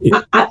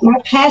 My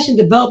passion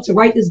developed to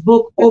write this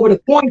book over the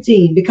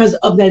quarantine because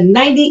of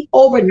the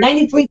over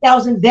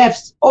 93,000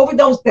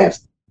 overdose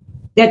deaths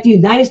that the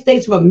United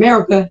States of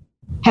America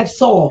have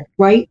solved,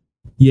 right?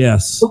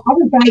 Yes. So I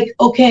was like,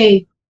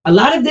 okay, a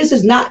lot of this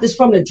is not just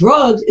from the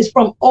drugs, it's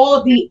from all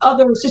of the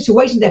other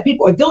situations that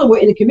people are dealing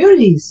with in the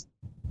communities.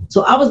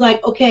 So I was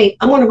like, okay,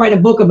 I want to write a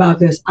book about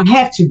this. I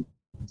have to.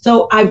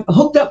 So I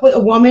hooked up with a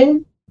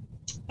woman,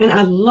 and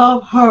I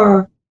love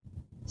her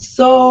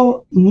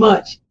so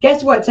much.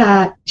 Guess what,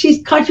 Todd?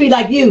 She's country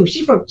like you.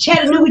 She's from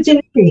Chattanooga,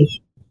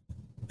 Tennessee.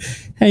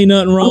 Ain't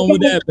nothing wrong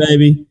with that,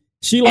 baby.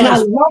 She likes.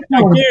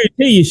 I guarantee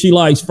you, she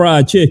likes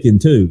fried chicken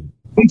too.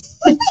 And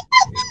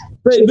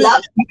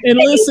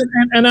listen,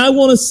 and I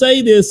want to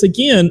say this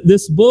again.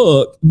 This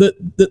book,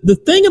 the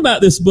thing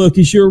about this book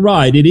is, you're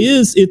right.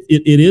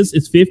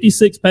 It's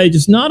 56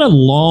 pages. Not a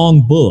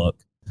long book,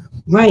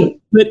 right?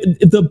 But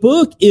the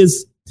book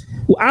is.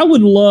 I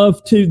would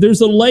love to.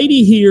 There's a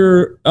lady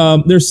here.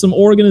 There's some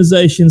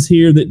organizations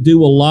here that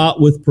do a lot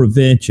with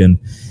prevention,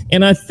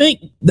 and I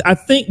think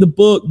the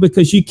book,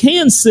 because you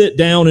can sit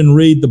down and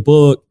read the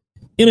book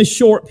in a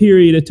short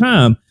period of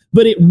time,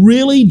 but it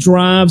really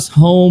drives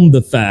home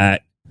the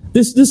fact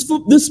this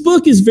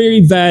book is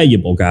very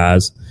valuable,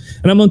 guys,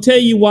 and I'm going to tell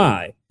you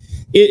why.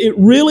 It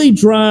really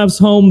drives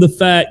home the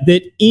fact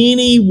that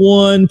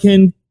anyone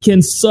can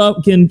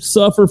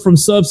suffer from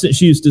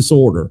substance use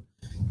disorder.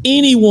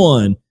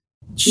 Anyone.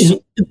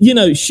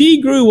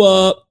 She grew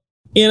up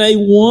in a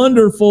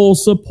wonderful,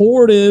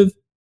 supportive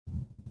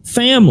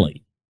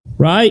family,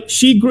 right?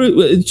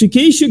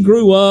 Chekesha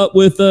grew up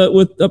with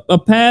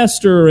a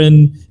pastor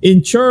and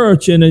in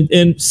church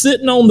and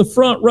sitting on the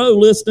front row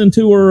listening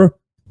to her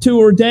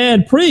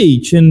dad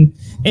preach and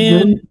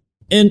thank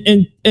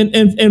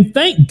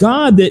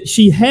God that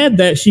she had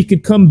that. She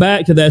could come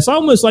back to that. It's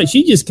almost like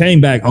she just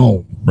came back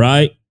home,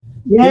 right?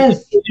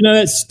 Yes.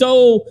 That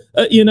stole.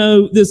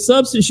 This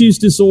substance use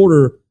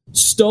disorder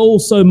stole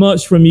so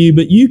much from you,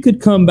 but you could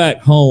come back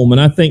home.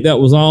 And I think that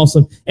was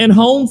awesome. And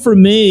home for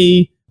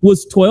me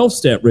was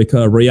 12-step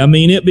recovery. I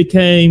mean, it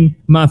became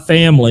my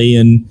family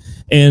and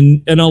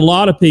a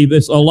lot of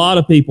people,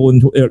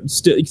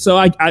 so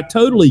I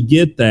totally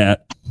get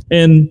that.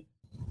 And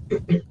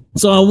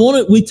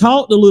so we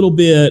talked a little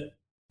bit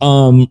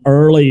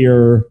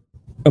earlier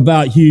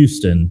about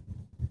Houston,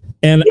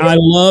 and I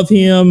love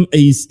him.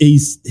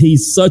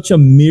 He's such a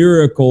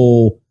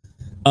miracle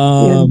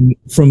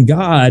from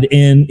God,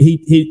 and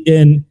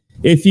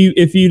if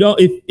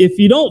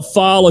you don't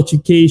follow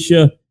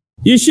Chekesha,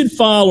 you should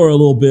follow her a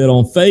little bit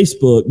on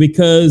Facebook,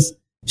 because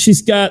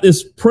she's got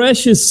this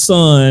precious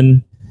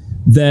son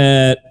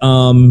that's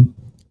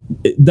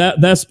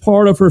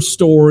part of her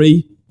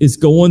story, is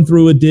going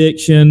through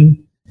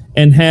addiction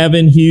and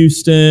having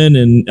Houston,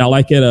 and I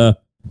like at a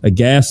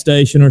gas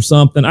station or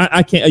something.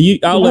 I can't.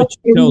 I'll let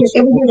you tell.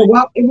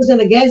 It was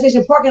in a gas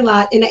station parking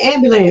lot in an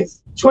ambulance.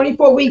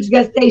 24 weeks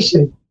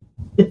gestation.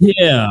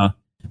 Yeah.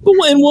 But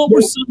what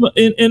were some,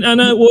 and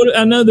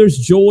I know there's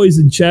joys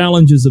and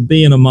challenges of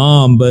being a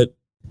mom, but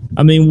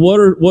I mean, what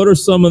are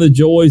some of the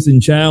joys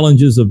and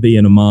challenges of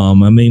being a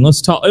mom? I mean,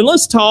 let's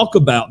talk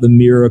about the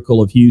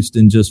miracle of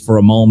Houston just for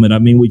a moment. I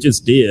mean, we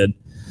just did.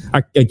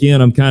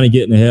 I'm kind of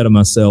getting ahead of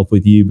myself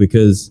with you,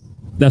 because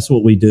that's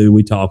what we do.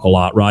 We talk a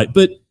lot, right?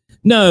 But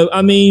no,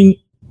 I mean,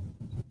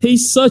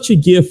 he's such a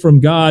gift from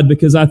God,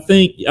 because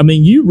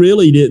you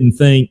really didn't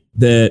think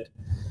that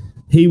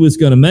he was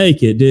going to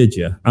make it, did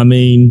you? I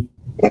mean,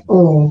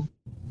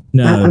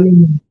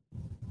 no.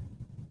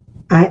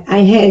 I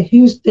had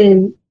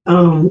Houston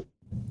not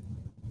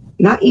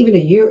even a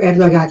year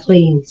after I got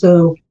clean.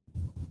 So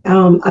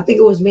I think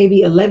it was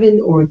maybe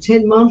 11 or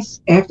 10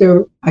 months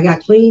after I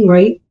got clean,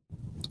 right?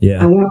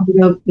 Yeah. I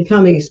wound up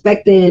becoming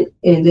expectant,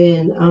 and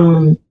then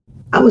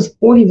I was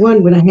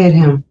 41 when I had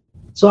him.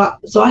 So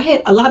I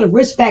had a lot of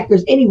risk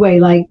factors anyway.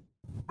 Like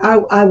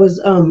I was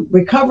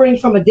recovering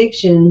from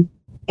addiction,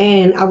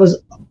 and I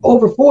was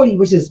over 40,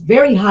 which is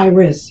very high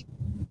risk.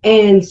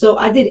 And so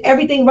I did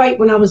everything right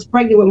when I was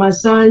pregnant with my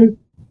son.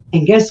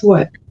 And guess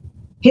what?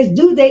 His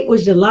due date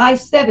was July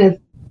 7th,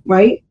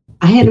 right?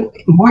 I had him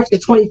March the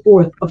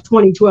 24th of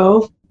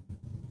 2012.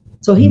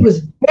 So he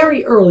was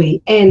very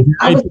early. And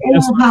I was in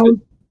my house,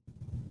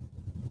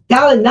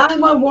 dialing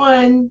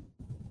 911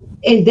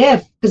 and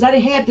deaf because I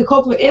didn't have the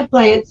cochlear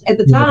implants at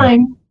the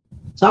time.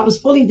 So I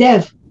was fully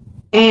deaf.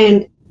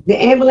 And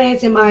the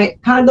ambulance in my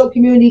condo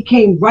community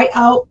came right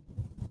out.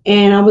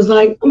 And I was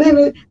like, I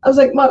want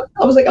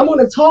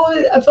a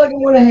toilet. I feel like I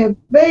want to have a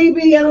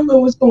baby. I don't know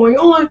what's going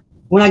on.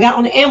 When I got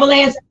on the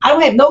ambulance, I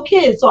don't have no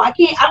kids, so I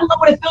don't know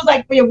what it feels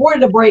like for your water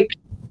to break.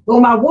 But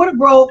when my water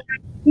broke,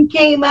 he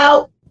came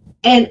out,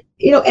 and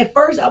at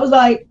first I was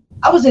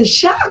in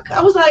shock.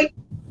 I was like,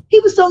 he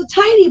was so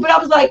tiny, but I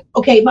was like,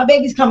 okay, my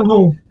baby's coming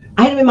home.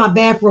 I had him in my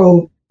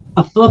bathrobe,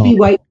 a fluffy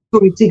white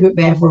Victoria's Secret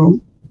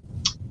bathrobe.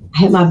 I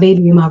had my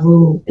baby in my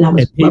room, and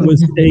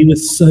he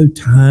was so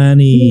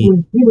tiny.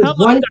 He was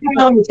 1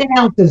 pound and 10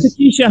 ounces.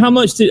 Chekesha, how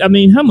much did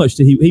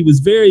he was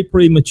very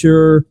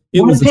premature.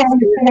 It 1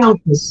 pound and 10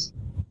 ounces.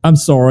 I'm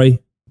sorry.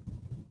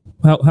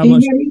 How Can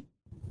much? You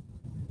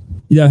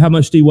hear me? How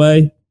much do you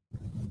weigh?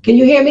 Can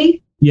you hear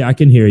me? Yeah, I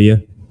can hear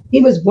you. He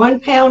was 1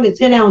 pound and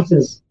 10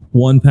 ounces.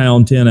 1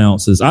 pound, 10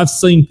 ounces. I've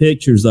seen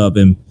pictures of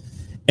him,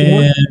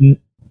 and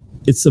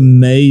it's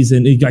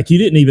amazing. Like, you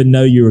didn't even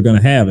know you were going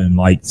to have him.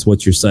 Like, it's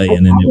what you're saying,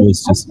 and it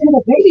was just. I didn't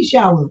have a baby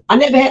shower.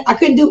 I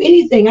couldn't do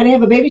anything. I didn't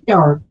have a baby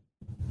shower.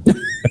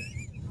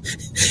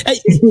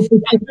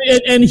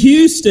 And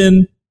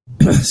Houston,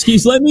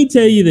 let me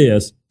tell you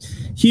this.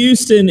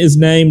 Houston is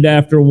named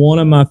after one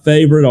of my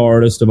favorite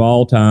artists of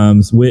all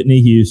times,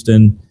 Whitney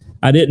Houston.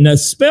 I didn't know,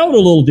 spelled a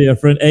little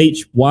different,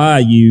 Hyustan,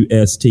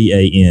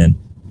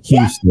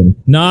 Houston.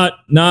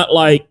 Not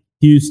like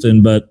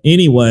Houston, but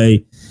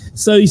anyway.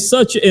 So he's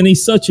such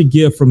a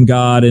gift from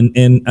God, and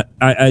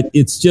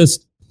it's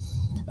just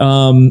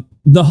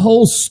the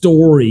whole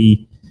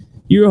story.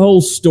 Your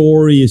whole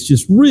story is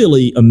just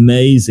really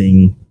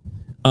amazing,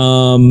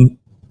 and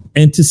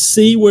to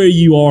see where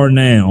you are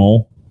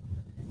now,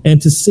 and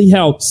to see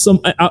how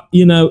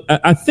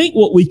I think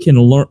what we can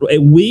learn,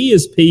 we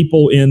as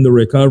people in the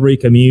recovery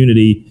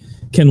community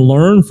can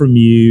learn from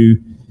you,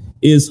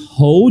 is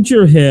hold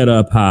your head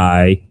up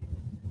high.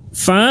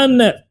 Find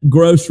that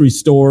grocery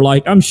store.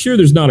 Like, I'm sure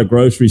there's not a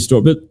grocery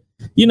store, but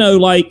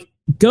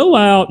go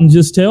out and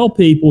just tell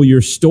people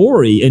your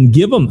story and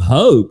give them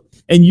hope.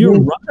 And you're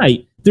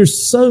right.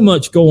 There's so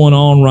much going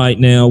on right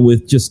now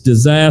with just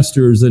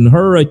disasters and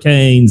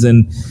hurricanes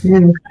and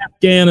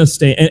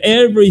Afghanistan and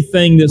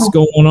everything that's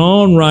going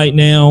on right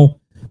now.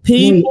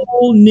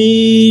 People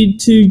need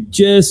to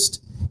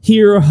just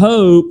hear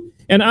hope.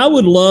 And I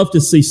would love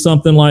to see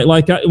something I'll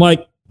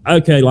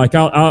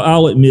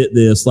admit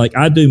this. Like,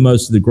 I do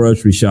most of the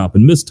grocery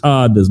shopping. Miss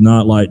Todd does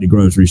not like to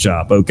grocery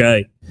shop.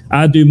 Okay.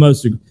 I do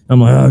most of,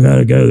 I'm like, I got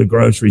to go to the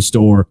grocery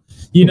store,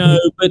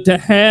 but to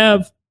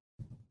have,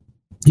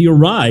 you're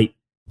right.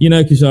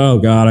 Because, oh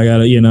God, I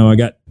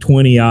got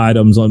 20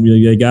 items on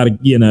you. Got to,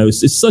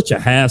 it's such a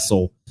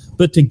hassle.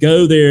 But to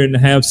go there and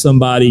have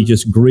somebody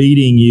just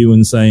greeting you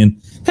and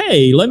saying,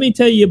 hey, let me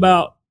tell you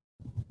about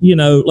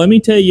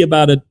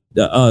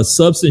a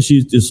substance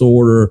use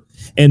disorder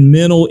and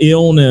mental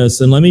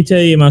illness, and let me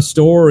tell you my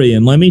story,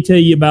 and let me tell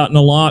you about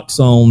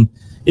naloxone.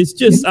 It's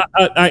just,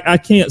 I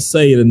can't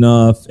say it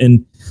enough.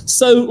 And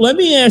so let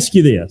me ask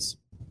you this.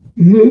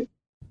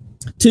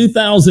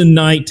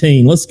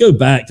 2019, let's go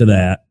back to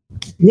that.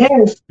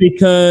 Yes.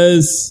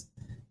 Because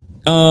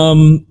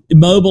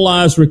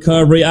mobilized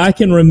recovery, I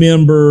can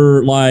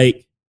remember,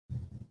 the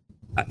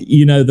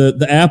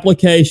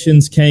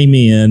applications came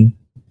in.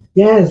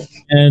 Yes.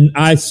 And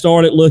I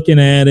started looking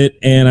at it,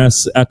 and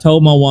I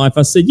told my wife,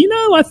 I said,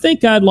 I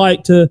think I'd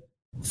like to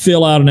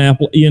fill out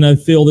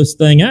fill this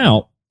thing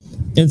out.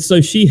 And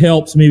so she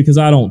helps me because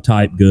I don't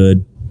type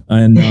good.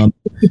 And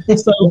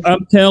so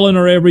I'm telling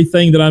her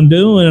everything that I'm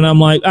doing, and I'm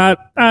like, I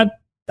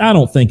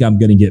don't think I'm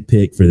going to get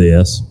picked for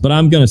this, but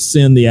I'm going to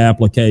send the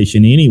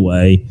application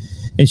anyway.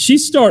 And she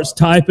starts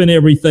typing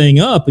everything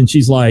up, and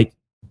she's like,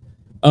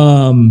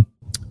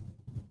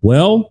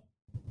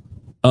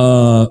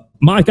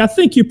 Mike, I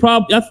think you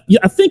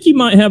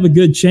might have a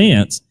good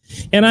chance.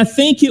 And I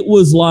think it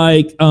was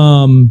like,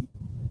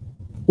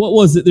 what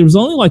was it? There was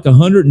only like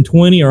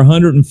 120 or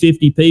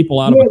 150 people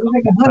out of it was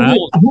like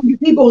 100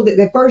 people.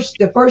 The first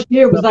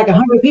year was like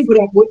 100 people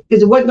because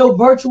there wasn't no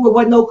virtual, there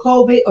wasn't no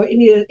COVID or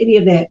any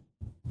of that.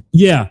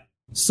 Yeah.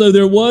 So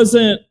there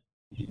wasn't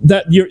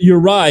that. You're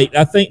right.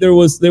 I think there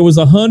was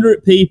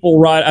 100 people,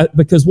 right?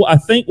 Because I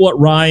think what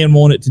Ryan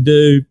wanted to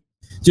do,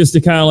 just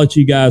to kind of let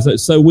you guys know.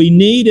 So we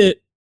needed,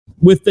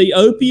 with the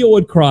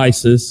opioid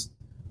crisis,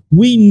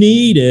 we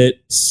needed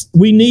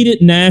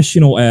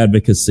national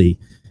advocacy.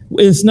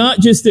 It's not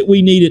just that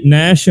we needed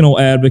national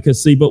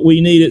advocacy, but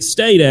we needed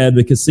state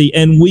advocacy,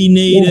 and we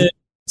needed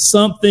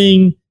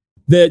something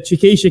that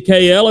Chekesha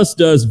K. Ellis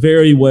does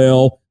very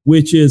well,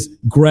 which is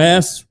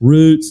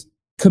grassroots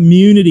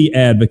community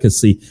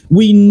advocacy.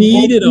 We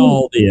needed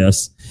all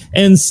this.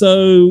 And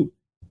so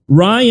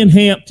Ryan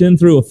Hampton,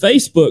 through a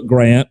Facebook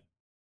grant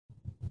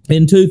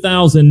in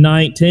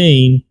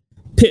 2019,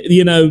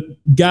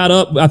 got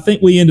up. I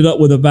think we ended up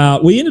with a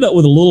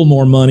little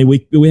more money.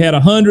 We had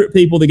 100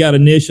 people that got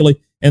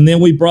initially, and then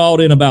we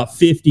brought in about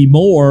 50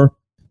 more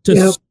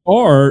to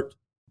start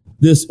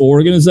this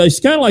organization. It's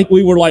kind of like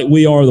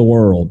we are the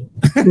world.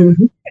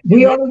 Mm-hmm.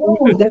 We are the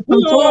world. That's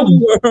what I'm saying.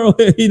 The world,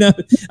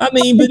 I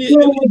mean, but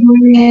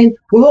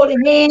we're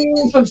holding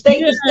hands from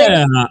state to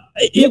state.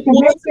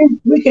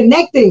 We're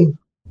connecting.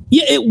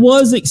 Yeah, it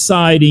was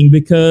exciting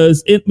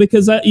because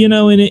I,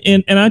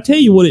 and I tell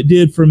you what it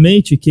did for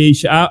me,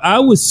 Chekesha. I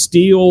was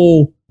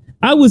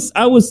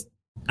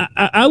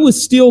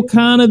still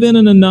kind of in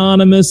an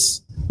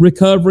anonymous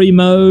recovery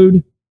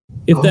mode.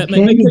 If that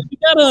makes sense, you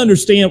got to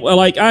understand.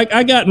 Like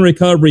I got in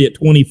recovery at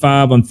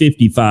 25. I'm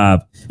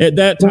 55. At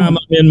that time,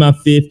 I'm in my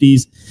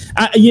 50s.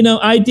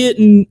 I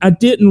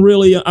didn't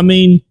really. I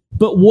mean,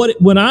 but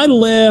when I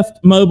left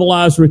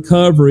Mobilized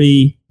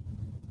Recovery,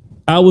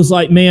 I was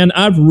like, man,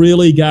 I've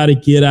really got to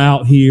get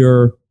out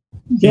here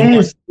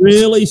and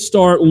really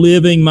start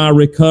living my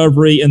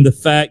recovery and the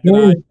fact that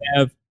I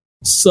have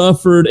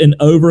suffered and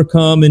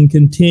overcome and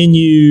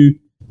continue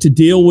to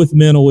deal with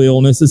mental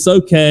illness. It's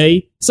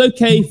okay. It's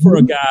okay for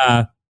a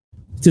guy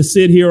to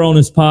sit here on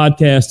his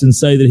podcast and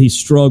say that he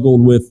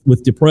struggled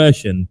with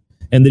depression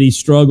and that he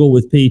struggled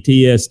with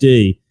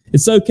PTSD.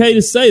 It's okay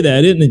to say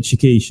that, isn't it,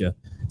 Chekesha?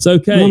 It's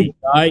okay,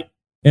 right?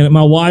 And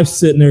my wife's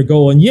sitting there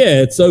going,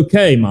 yeah, it's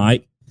okay,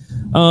 Mike.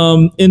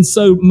 And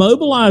so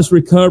Mobilized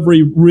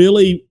Recovery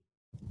really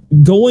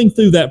going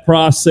through that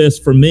process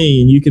for me,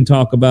 and you can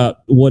talk about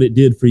what it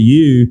did for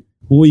you.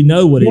 We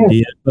know what it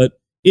did, but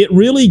it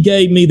really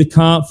gave me the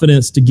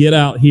confidence to get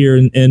out here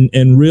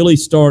and really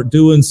start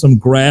doing some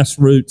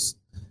grassroots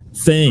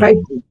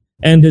things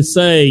and to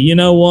say, you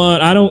know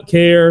what, I don't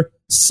care.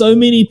 So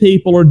many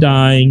people are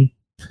dying.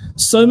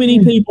 So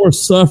many people are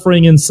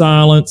suffering in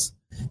silence.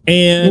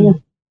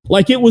 And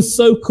like, it was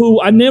so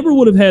cool. I never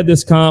would have had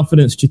this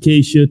confidence,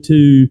 Chekesha,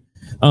 to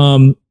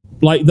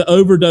like the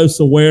overdose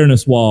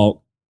awareness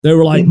walk. They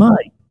were like,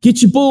 Mike,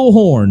 get your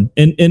bullhorn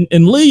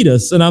and lead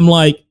us. And I'm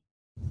like,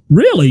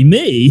 really,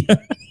 me?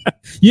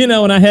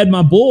 And I had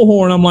my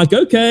bullhorn. I'm like,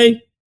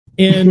 okay.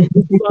 And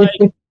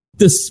like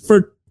this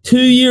for 2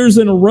 years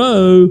in a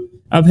row,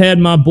 I've had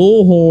my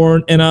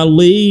bullhorn and I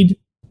lead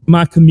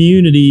my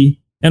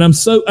community. And I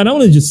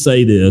want to just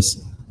say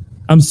this.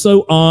 I'm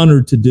so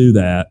honored to do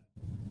that.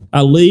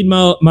 I lead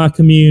my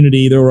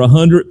community. There were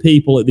 100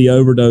 people at the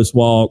overdose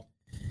walk,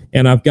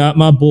 and I've got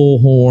my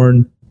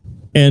bullhorn.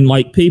 And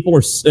like people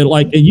are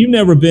like, and you've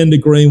never been to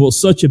Greenville,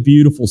 such a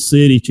beautiful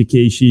city,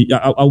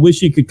 Chekesha. I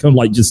wish you could come,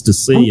 like, just to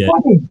see it.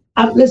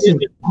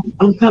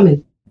 I'm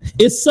coming.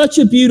 It's such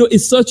a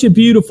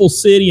beautiful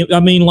city. I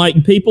mean,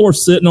 like, people are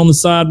sitting on the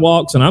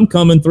sidewalks, and I'm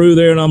coming through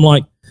there, and I'm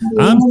like,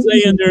 I'm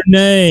saying their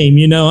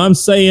name, I'm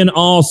saying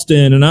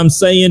Austin, and I'm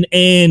saying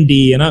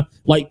Andy, and I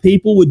like,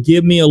 people would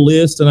give me a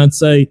list, and I'd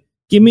say,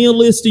 give me a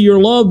list of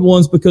your loved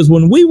ones, because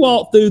when we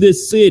walk through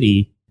this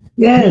city,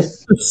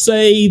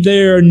 say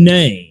their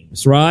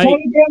names, right?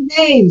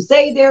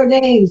 Say their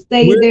names.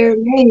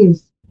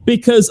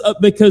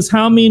 Because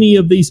how many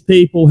of these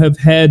people have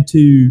had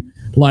to,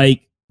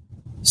 like,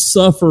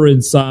 suffer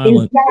in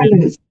silence?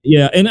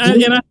 And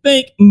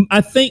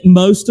I think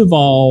most of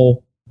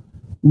all,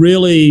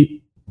 really,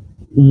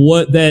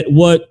 what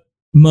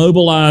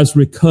Mobilized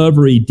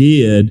Recovery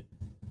did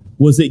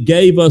was it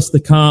gave us the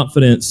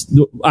confidence.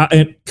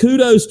 And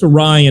kudos to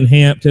Ryan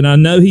Hampton. I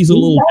know he's a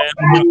little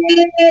down.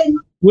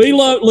 We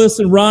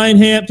listen, Ryan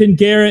Hampton,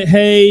 Garrett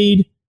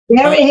Haid.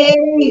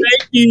 Thank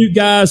you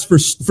guys for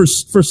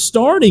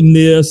starting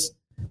this.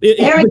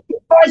 Aaron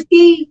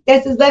Kaczarski,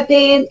 that's his left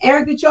hand.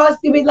 Aaron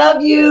Kaczarski, we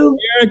love you.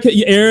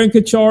 Aaron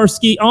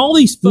Kaczarski, all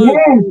these folks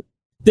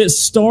that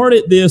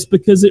started this,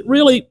 because it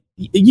really,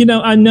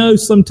 I know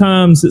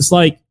sometimes it's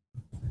like,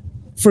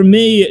 for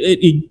me,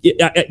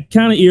 it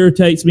kind of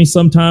irritates me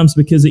sometimes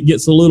because it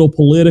gets a little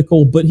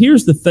political. But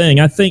here's the thing.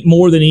 I think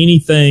more than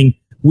anything,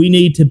 we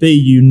need to be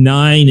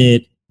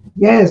united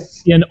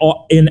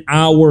in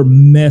our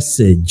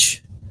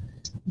message.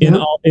 And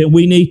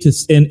we need to,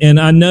 and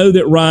I know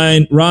that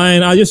Ryan,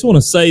 I just want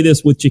to say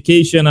this with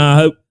Chekesha, and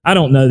I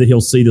don't know that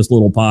he'll see this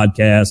little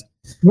podcast.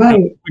 Right.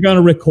 We're going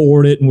to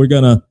record it and we're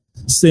going to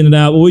send it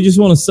out. But we just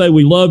want to say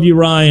we love you,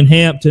 Ryan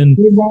Hampton.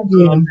 We love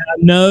you.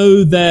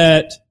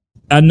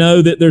 I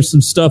know that there's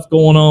some stuff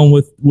going on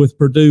with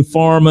Purdue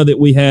Pharma that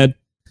we had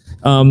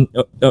some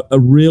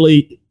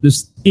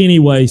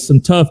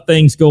tough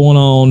things going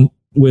on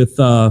with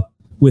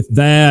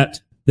that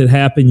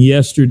happened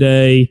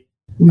yesterday.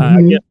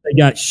 I guess they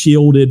got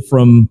shielded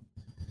from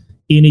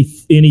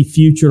any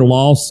future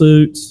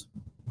lawsuits.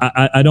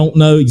 I don't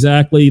know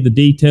exactly the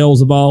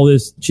details of all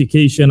this.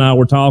 Chekesha and I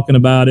were talking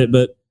about it,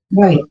 but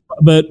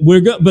but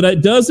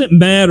it doesn't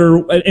matter.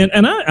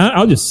 And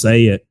I'll just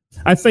say it.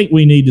 I think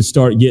we need to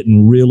start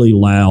getting really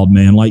loud,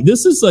 man. Like,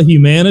 this is a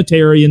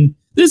humanitarian,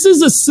 this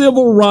is a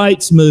civil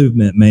rights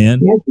movement,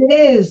 man. Yes, it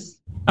is.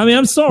 I mean,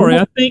 I'm sorry.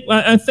 I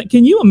think,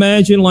 can you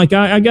imagine, like,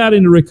 I got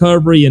into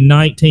recovery in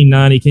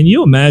 1990. Can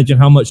you imagine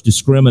how much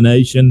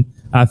discrimination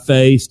I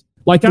faced?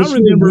 Like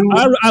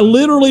I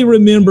literally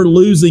remember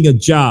losing a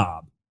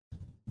job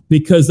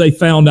because they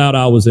found out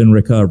I was in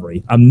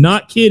recovery. I'm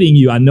not kidding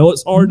you. I know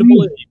it's hard to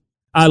believe.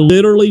 I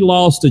literally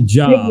lost a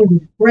job.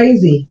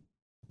 Crazy.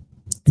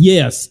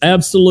 Yes,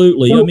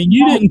 absolutely. So, I mean,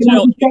 you didn't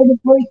tell. Can I say this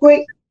really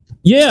quick?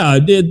 Yeah, I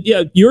did.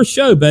 Yeah, your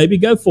show, baby.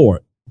 Go for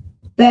it.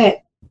 That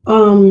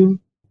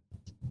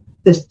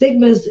the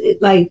stigmas,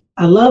 like,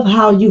 I love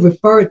how you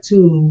refer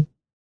to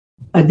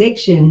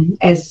addiction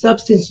as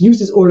substance use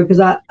disorder, because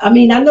I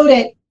mean, I know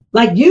that,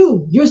 like,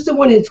 you're still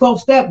one in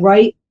 12 step,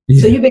 right?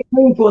 Yeah. So you've been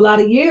clean for a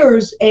lot of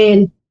years,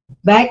 and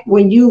back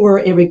when you were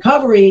in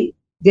recovery,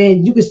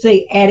 then you could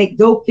say addict,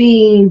 dope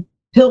fiend,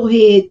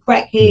 pillhead,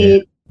 crackhead.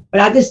 Yeah.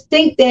 But I just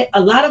think that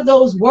a lot of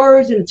those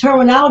words and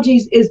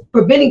terminologies is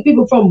preventing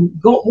people from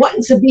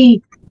wanting to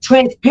be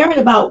transparent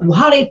about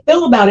how they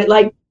feel about it.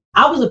 Like,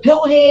 I was a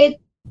pillhead,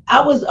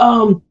 I was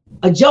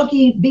a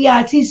junkie,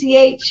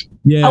 bitch.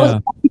 Yeah. I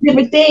was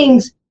different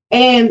things,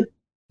 and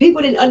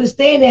people didn't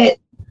understand that.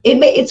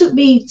 It took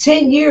me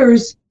 10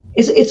 years.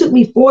 It took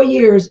me 4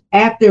 years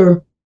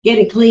after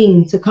getting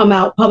clean to come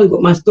out public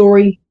with my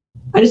story.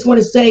 I just want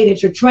to say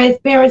that your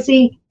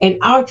transparency and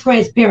our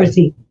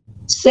transparency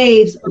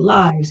saves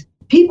lives.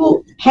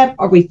 People have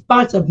a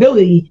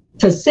responsibility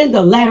to send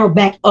the ladder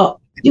back up.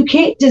 You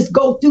can't just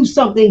go through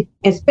something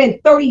and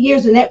spend 30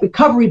 years in that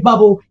recovery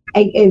bubble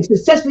and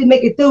successfully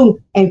make it through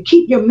and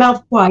keep your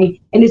mouth quiet.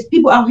 And there's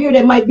people out here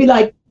that might be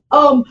like,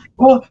 well,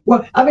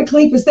 I've been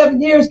clean for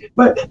 7 years,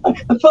 but I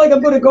feel like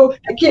I'm going to go.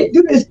 I can't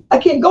do this. I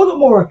can't go no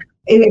more.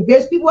 And if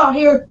there's people out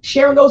here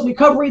sharing those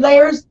recovery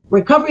layers,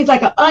 recovery is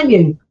like an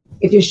onion.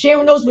 If you're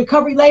sharing those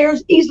recovery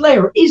layers, each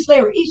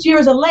year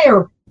is a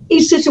layer.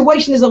 Each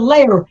situation is a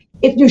layer.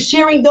 If you're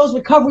sharing those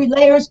recovery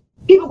layers,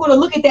 people are going to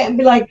look at that and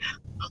be like,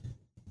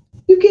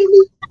 you gave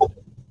me,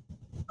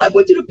 I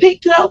went to the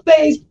pink cloud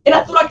phase and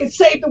I thought I could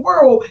save the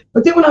world.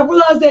 But then when I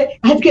realized that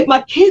I had to get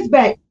my kids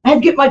back, I had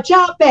to get my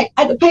job back,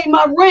 I had to pay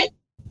my rent.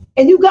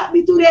 And you got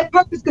me through that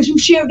purpose because you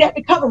shared that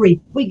recovery.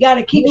 We got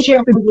to keep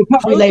sharing the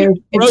recovery layers.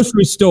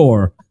 Grocery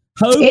store.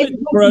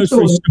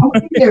 Grocery store.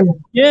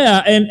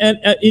 Yeah,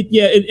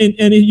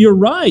 and you're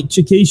right,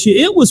 Chekesha.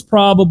 It was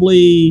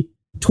probably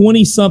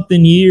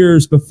 20-something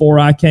years before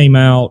I came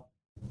out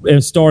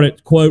and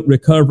started, quote,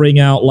 recovering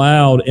out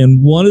loud.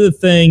 And one of the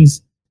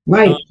things,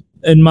 right.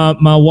 And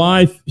my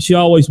wife, she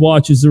always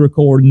watches the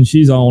recording.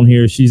 She's on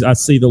here. I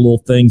see the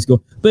little things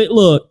go. But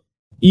look,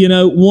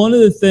 one of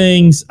the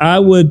things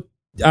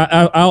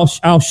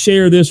I'll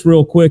share this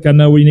real quick. I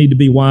know we need to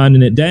be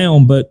winding it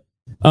down, but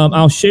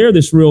I'll share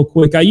this real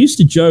quick. I used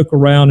to joke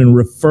around and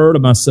refer to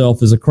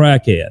myself as a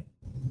crackhead.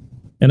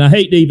 And I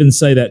hate to even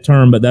say that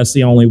term, but that's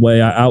the only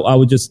way. I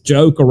would just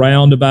joke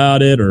around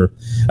about it. Or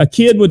a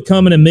kid would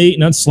come in a meet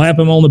and I'd slap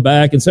him on the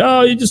back and say,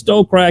 "Oh, you're just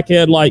old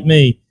crackhead like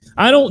me."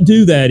 I don't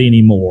do that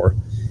anymore.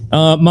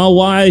 My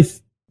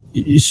wife,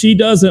 she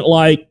doesn't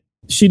like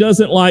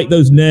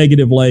those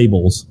negative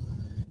labels.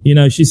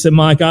 She said,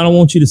 "Mike, I don't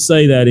want you to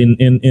say that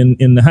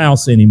in the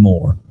house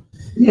anymore."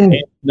 Yeah.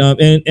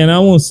 And I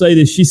want to say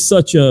this. She's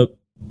such a,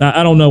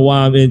 I don't know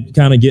why I'm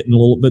kind of getting a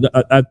little bit,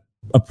 I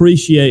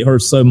appreciate her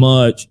so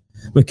much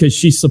because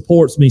she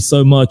supports me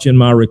so much in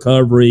my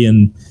recovery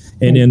and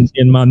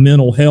in my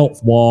mental health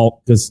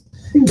walk, because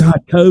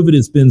God, COVID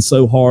has been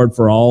so hard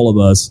for all of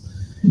us.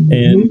 Mm-hmm.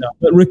 And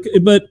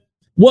but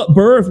what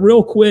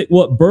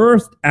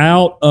birthed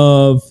out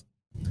of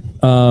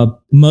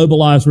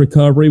Mobilized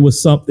Recovery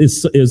was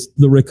is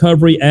the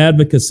Recovery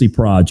Advocacy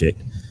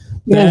Project.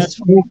 Yes.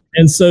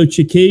 And so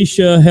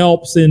Chekesha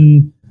helps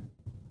in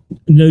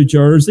New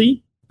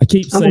Jersey. I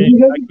keep saying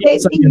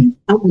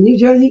I'm in New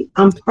Jersey.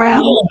 I'm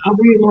proud. I'm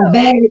wearing my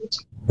badge.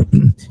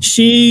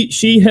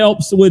 She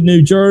helps with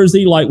New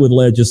Jersey, like with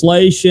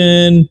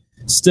legislation,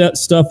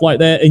 stuff like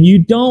that. And you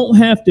don't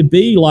have to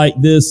be like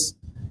this.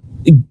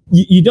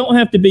 You don't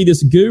have to be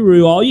this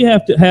guru. All you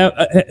have to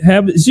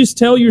have is just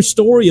tell your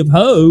story of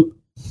hope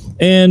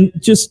and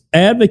just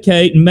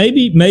advocate, and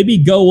maybe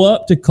go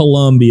up to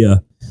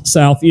Columbia,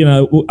 South.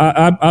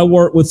 I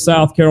work with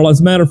South Carolina.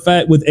 As a matter of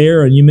fact, with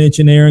Aaron, you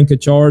mentioned Aaron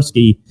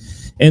Kacharski.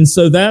 And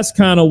so that's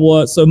kind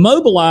of so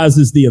Mobilize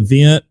is the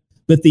event,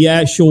 but the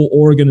actual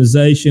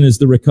organization is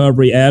the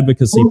Recovery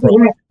Advocacy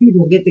Program.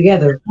 People get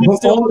together from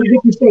all the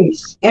different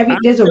states.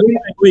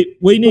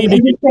 We need to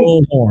get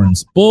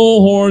bullhorns. Yeah,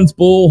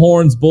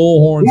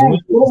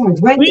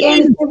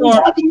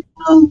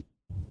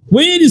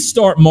 we need to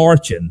start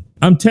marching.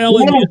 I'm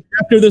telling you,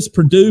 after this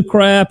Purdue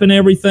crap and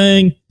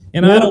everything,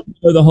 and I don't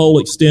know the whole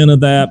extent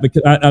of that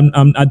because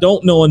I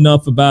don't know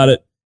enough about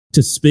it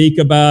to speak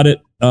about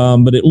it.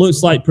 But it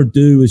looks like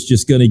Purdue is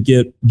just going to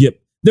get.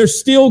 They're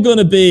still going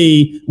to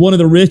be one of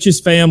the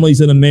richest families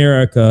in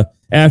America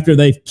after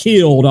they've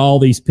killed all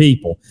these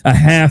people,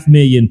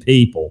 500,000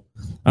 people.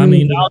 I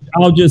mean,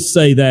 I'll just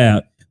say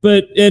that.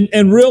 But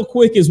and real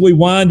quick as we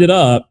wind it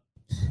up,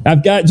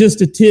 I've got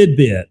just a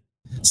tidbit.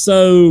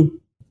 So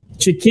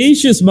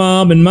Chekesha's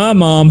mom and my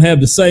mom have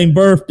the same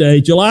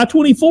birthday, July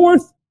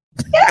 24th.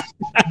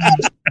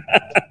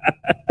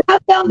 I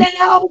down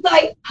there. I was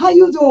like, how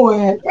you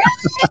doing?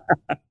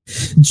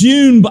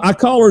 June, I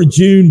call her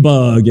June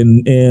Bug,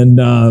 and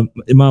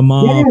my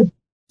mom.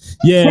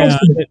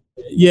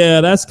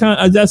 Yeah, that's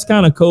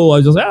kind of cool. I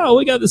was just like, oh,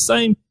 we got the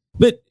same.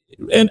 But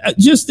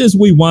just as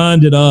we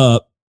wind it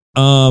up,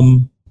 I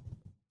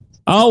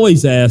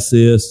always ask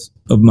this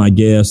of my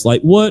guests,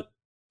 like, what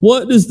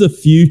does the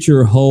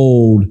future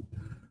hold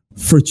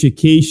for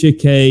Chekesha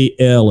K.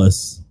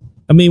 Ellis?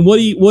 I mean, what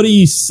do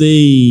you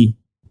see?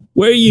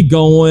 Where are you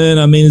going?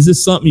 I mean, is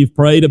this something you've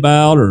prayed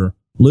about or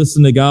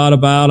listened to God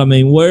about? I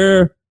mean,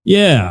 what's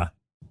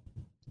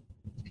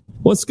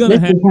going to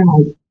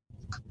happen?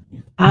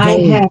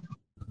 I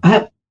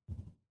have,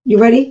 you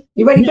ready?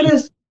 You ready for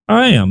this?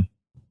 I am.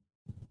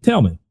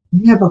 Tell me.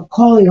 I have a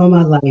calling on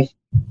my life,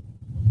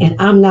 and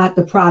I'm not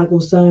the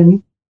prodigal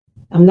son.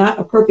 I'm not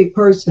a perfect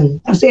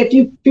person. I say a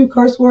few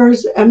curse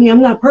words. I mean,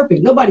 I'm not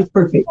perfect. Nobody's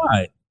perfect.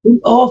 Right.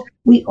 We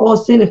all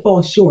sin and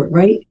fall short,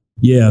 right?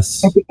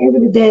 Yes. At the end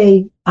of the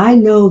day, I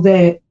know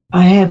that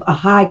I have a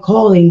high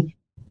calling,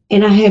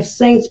 and I have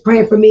saints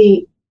praying for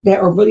me that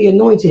are really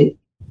anointed.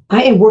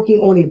 I am working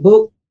on a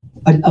book,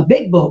 a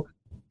big book,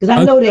 because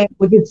I know that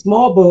with this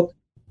small book,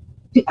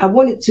 I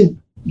wanted to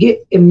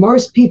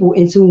immerse people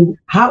into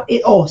how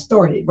it all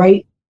started,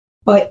 right?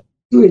 But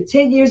through the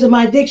 10 years of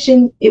my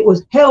addiction, it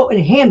was hell in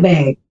a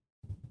handbag.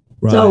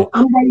 Right. So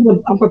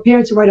I'm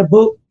preparing to write a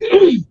book,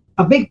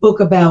 a big book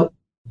about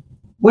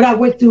what I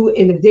went through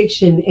in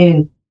addiction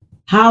and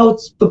how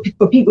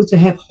for people to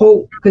have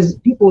hope, because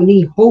people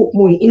need hope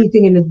more than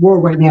anything in this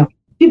world right now.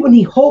 People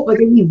need hope like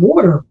they need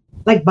water,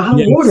 like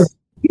bottled water.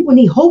 People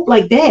need hope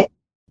like that.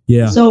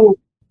 Yeah. So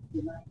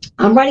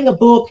I'm writing a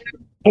book,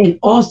 and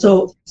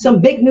also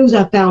some big news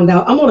I found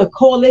out. I'm on a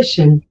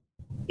coalition.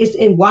 It's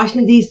in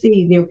Washington,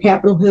 D.C., near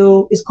Capitol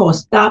Hill. It's called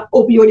Stop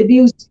Opioid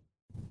Abuse.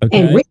 Okay.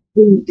 And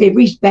recently they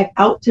reached back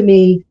out to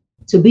me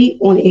to be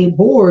on a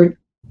board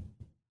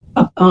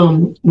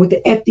with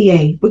the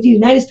FDA, with the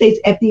United States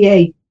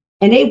FDA.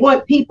 And they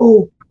want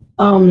people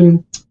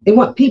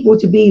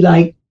to be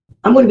like,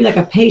 I'm going to be like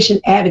a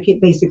patient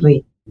advocate,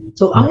 basically.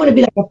 So I'm going to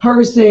be like a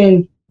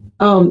person.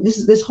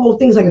 This whole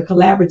thing is like a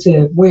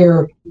collaborative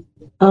where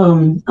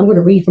I'm going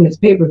to read from this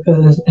paper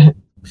because. And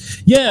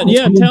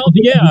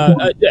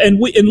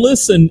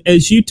listen,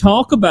 as you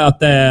talk about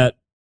that,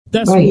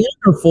 that's right.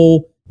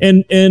 Wonderful.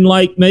 And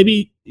like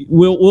maybe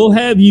we'll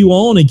have you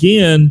on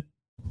again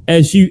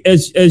as you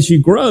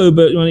grow.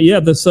 But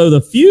so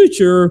the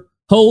future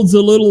holds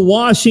a little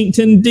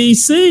Washington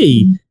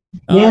D.C.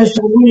 Yes,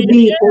 I want to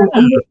be.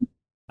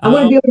 I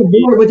want to be on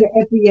the board with the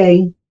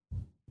FDA.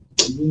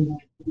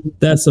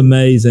 That's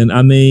amazing.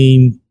 I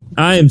mean,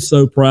 I am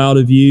so proud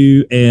of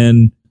you,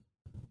 and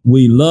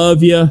we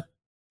love you.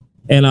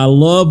 And I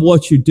love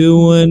what you're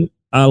doing.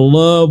 I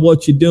love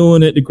what you're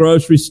doing at the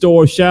grocery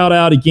store. Shout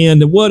out again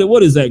to what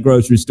is that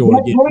grocery store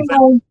again?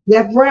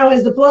 That Brown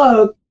is the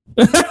plug.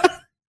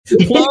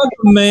 Plug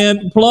them,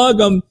 man. Plug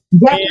them.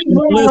 That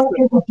Brown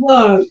is the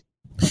plug.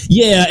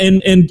 Yeah,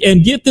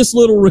 and get this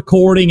little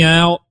recording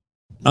out.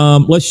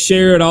 Let's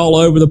share it all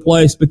over the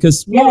place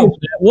because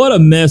what a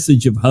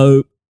message of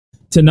hope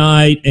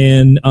tonight.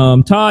 And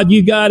Todd,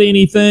 you got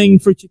anything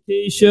for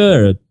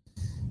Chekesha?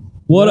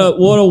 What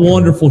a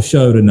wonderful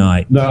show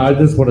tonight. No, I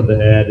just wanted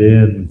to add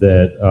in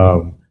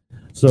that.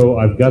 So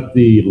I've got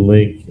the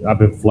link. I've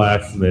been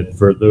flashing it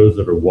for those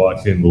that are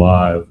watching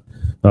live.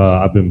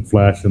 I've been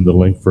flashing the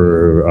link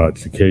for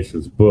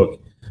Chekesha's book.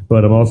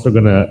 But I'm also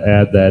going to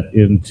add that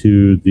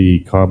into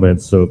the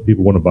comments. So if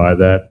people want to buy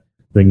that,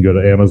 they can go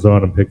to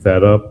Amazon and pick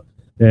that up.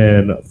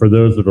 And for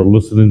those that are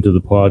listening to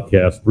the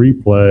podcast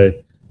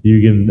replay,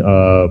 you can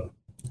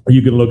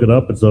look it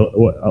up. It's a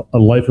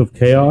Life of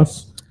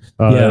Chaos.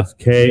 It's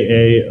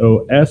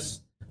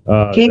KAOS.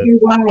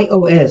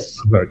 KAYOS.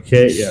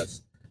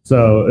 Yes.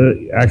 So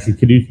actually,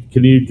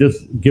 can you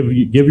just give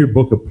your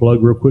book a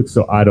plug real quick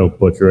so I don't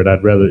butcher it?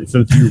 I'd rather,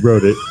 since you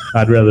wrote it,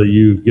 I'd rather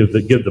you give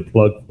the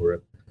plug for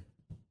it.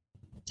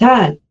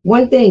 Todd,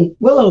 one thing,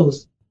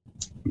 Willows.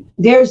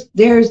 There's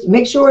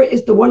make sure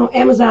it's the one on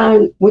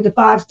Amazon with the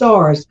 5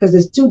 stars because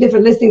there's 2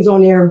 different listings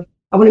on there.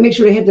 I want to make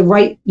sure they have the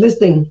right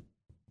listing.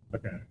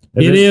 Okay.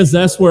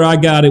 That's where I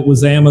got it,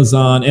 was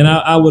Amazon. And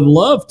I would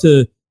love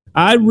to,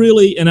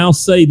 and I'll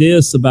say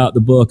this about the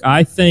book.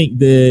 I think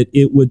that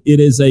it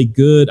is a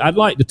good, I'd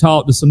like to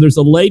talk to there's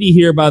a lady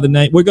here by the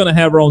name, we're going to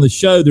have her on the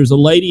show. There's a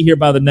lady here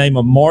by the name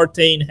of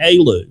Martine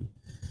Halou.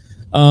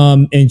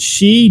 And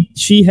she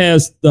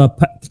has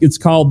it's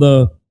called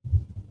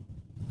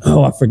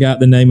I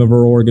forgot the name of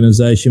her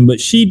organization, but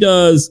she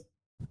does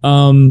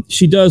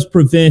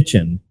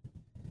prevention.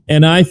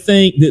 And I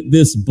think that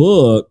this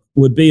book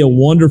would be a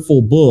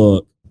wonderful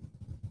book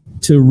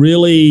to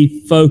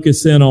really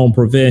focus in on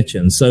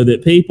prevention so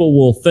that people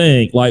will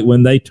think, like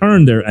when they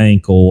turn their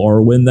ankle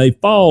or when they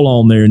fall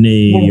on their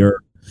knee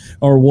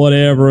or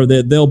whatever,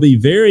 that they'll be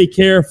very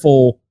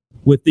careful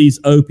with these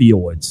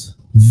opioids.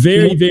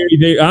 Very, very,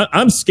 very.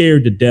 I'm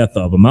scared to death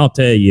of them. I'll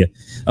tell you.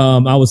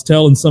 I was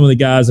telling some of the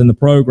guys in the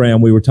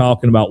program, we were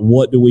talking about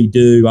what do we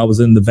do. I was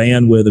in the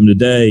van with them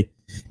today,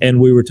 and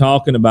we were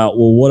talking about,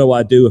 well, what do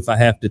I do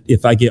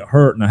if I get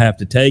hurt and I have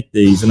to take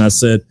these? And I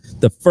said,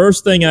 the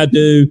first thing I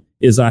do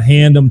is I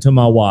hand them to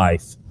my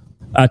wife.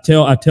 I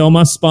tell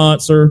my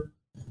sponsor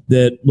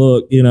that,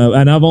 look,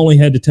 and I've only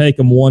had to take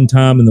them one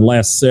time in the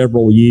last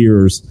several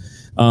years.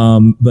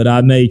 But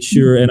I made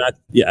sure, and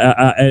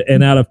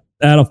and out of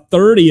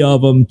 30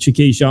 of them,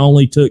 Chekesha, I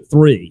only took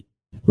 3,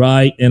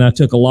 right? And I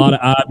took a lot of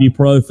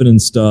ibuprofen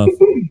and stuff.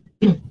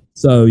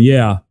 So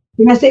yeah.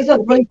 Can I say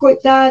something really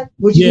quick, Todd?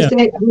 What you just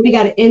said, we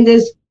got to end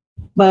this,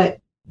 but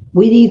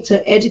we need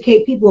to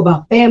educate people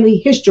about family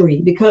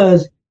history,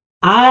 because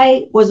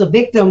I was a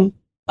victim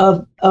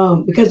of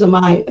because of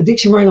my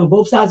addiction running on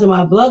both sides of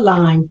my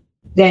bloodline.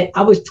 That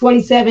I was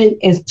 27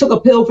 and took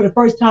a pill for the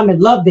first time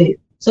and loved it.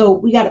 So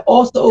we got to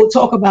also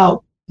talk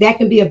about that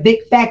can be a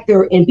big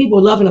factor in people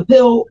loving a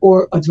pill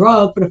or a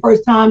drug for the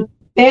first time.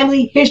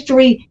 Family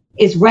history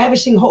is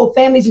ravishing whole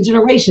families and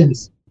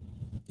generations.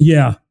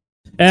 Yeah,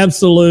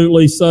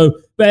 absolutely. So,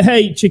 but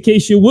hey,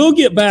 Chekesha, we'll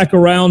get back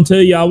around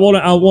to you. I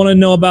want to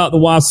know about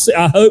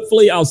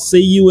hopefully I'll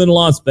see you in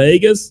Las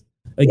Vegas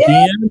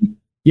again.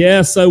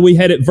 Yeah. So we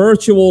had it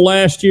virtual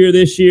last year.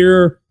 This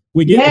year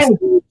we get to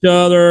see each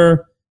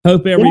other.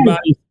 Hope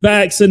everybody's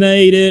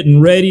vaccinated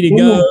and ready to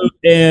go.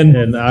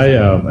 And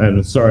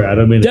I'm sorry, I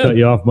don't mean to cut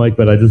you off, Mike,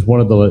 but I just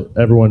wanted to let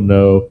everyone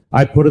know,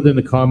 I put it in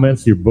the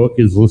comments. Your book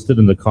is listed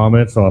in the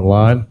comments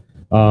online.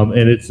 And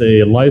it's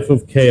a Life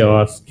of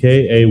Chaos,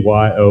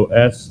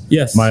 KAYOS.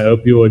 Yes. My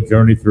Opioid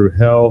Journey Through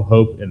Hell,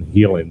 Hope, and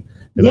Healing.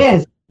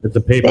 And it's a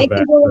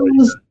paperback.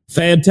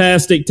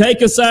 Fantastic.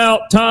 Take us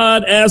out,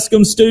 Todd. Ask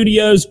 'em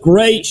Studios.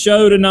 Great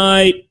show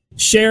tonight.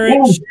 Share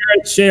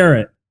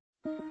it.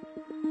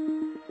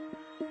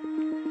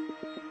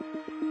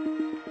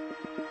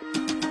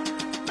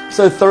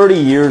 So 30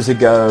 years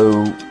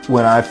ago,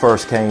 when I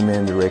first came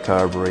into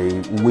recovery,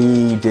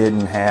 we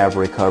didn't have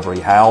recovery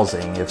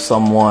housing. If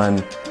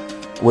someone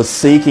was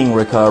seeking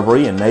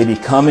recovery and maybe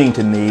coming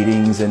to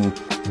meetings and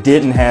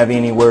didn't have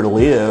anywhere to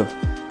live,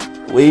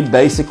 we'd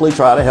basically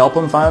try to help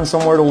them find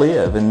somewhere to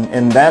live.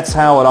 And that's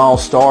how it all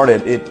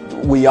started.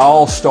 We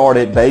all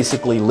started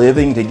basically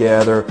living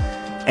together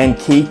and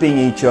keeping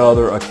each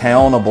other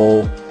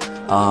accountable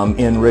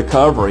in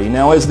recovery.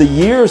 Now, as the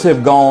years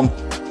have gone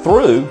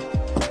through,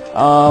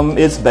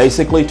 it's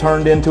basically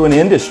turned into an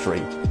industry.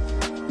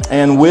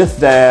 And with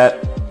that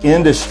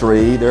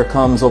industry, there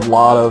comes a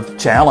lot of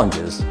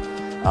challenges.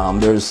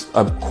 There's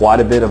quite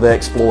a bit of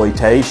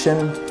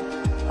exploitation.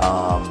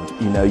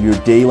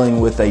 You're dealing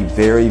with a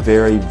very,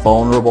 very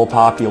vulnerable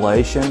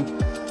population.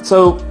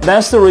 So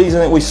that's the reason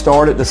that we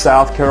started the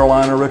South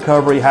Carolina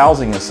Recovery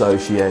Housing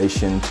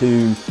Association,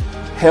 to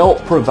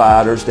help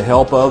providers, to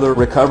help other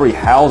recovery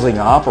housing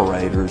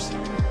operators,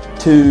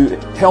 to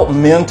help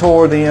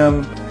mentor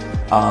them,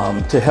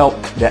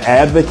 to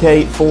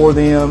advocate for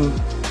them.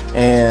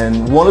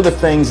 And one of the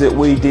things that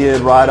we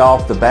did right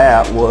off the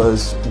bat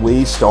was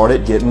we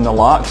started getting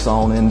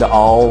naloxone into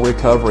all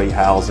recovery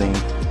housing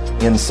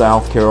in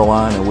South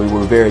Carolina. We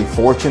were very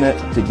fortunate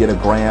to get a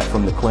grant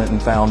from the Clinton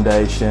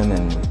Foundation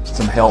and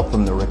some help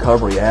from the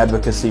Recovery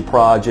Advocacy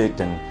Project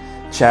and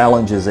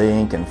Challenges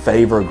Inc. and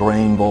Favor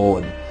Greenville,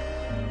 and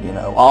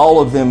all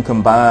of them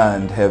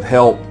combined have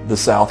helped the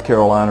South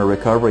Carolina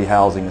Recovery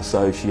Housing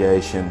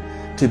Association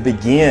to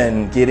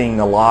begin getting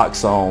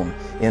naloxone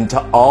into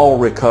all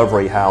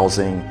recovery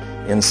housing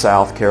in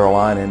South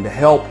Carolina, and to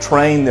help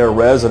train their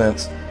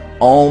residents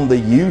on the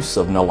use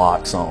of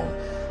naloxone.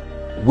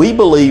 We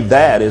believe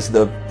that is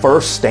the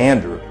first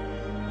standard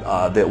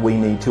that we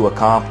need to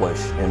accomplish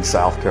in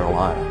South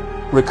Carolina.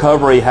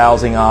 Recovery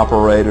housing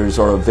operators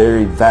are a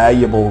very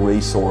valuable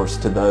resource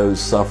to those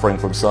suffering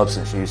from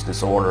substance use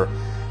disorder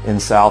in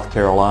South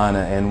Carolina,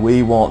 and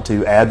we want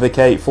to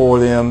advocate for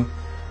them,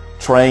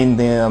 train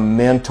them,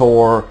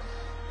 mentor,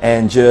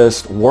 and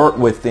just work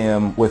with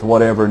them with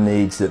whatever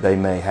needs that they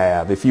may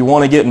have. If you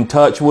want to get in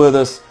touch with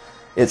us,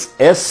 it's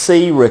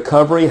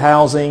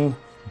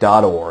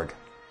screcoveryhousing.org.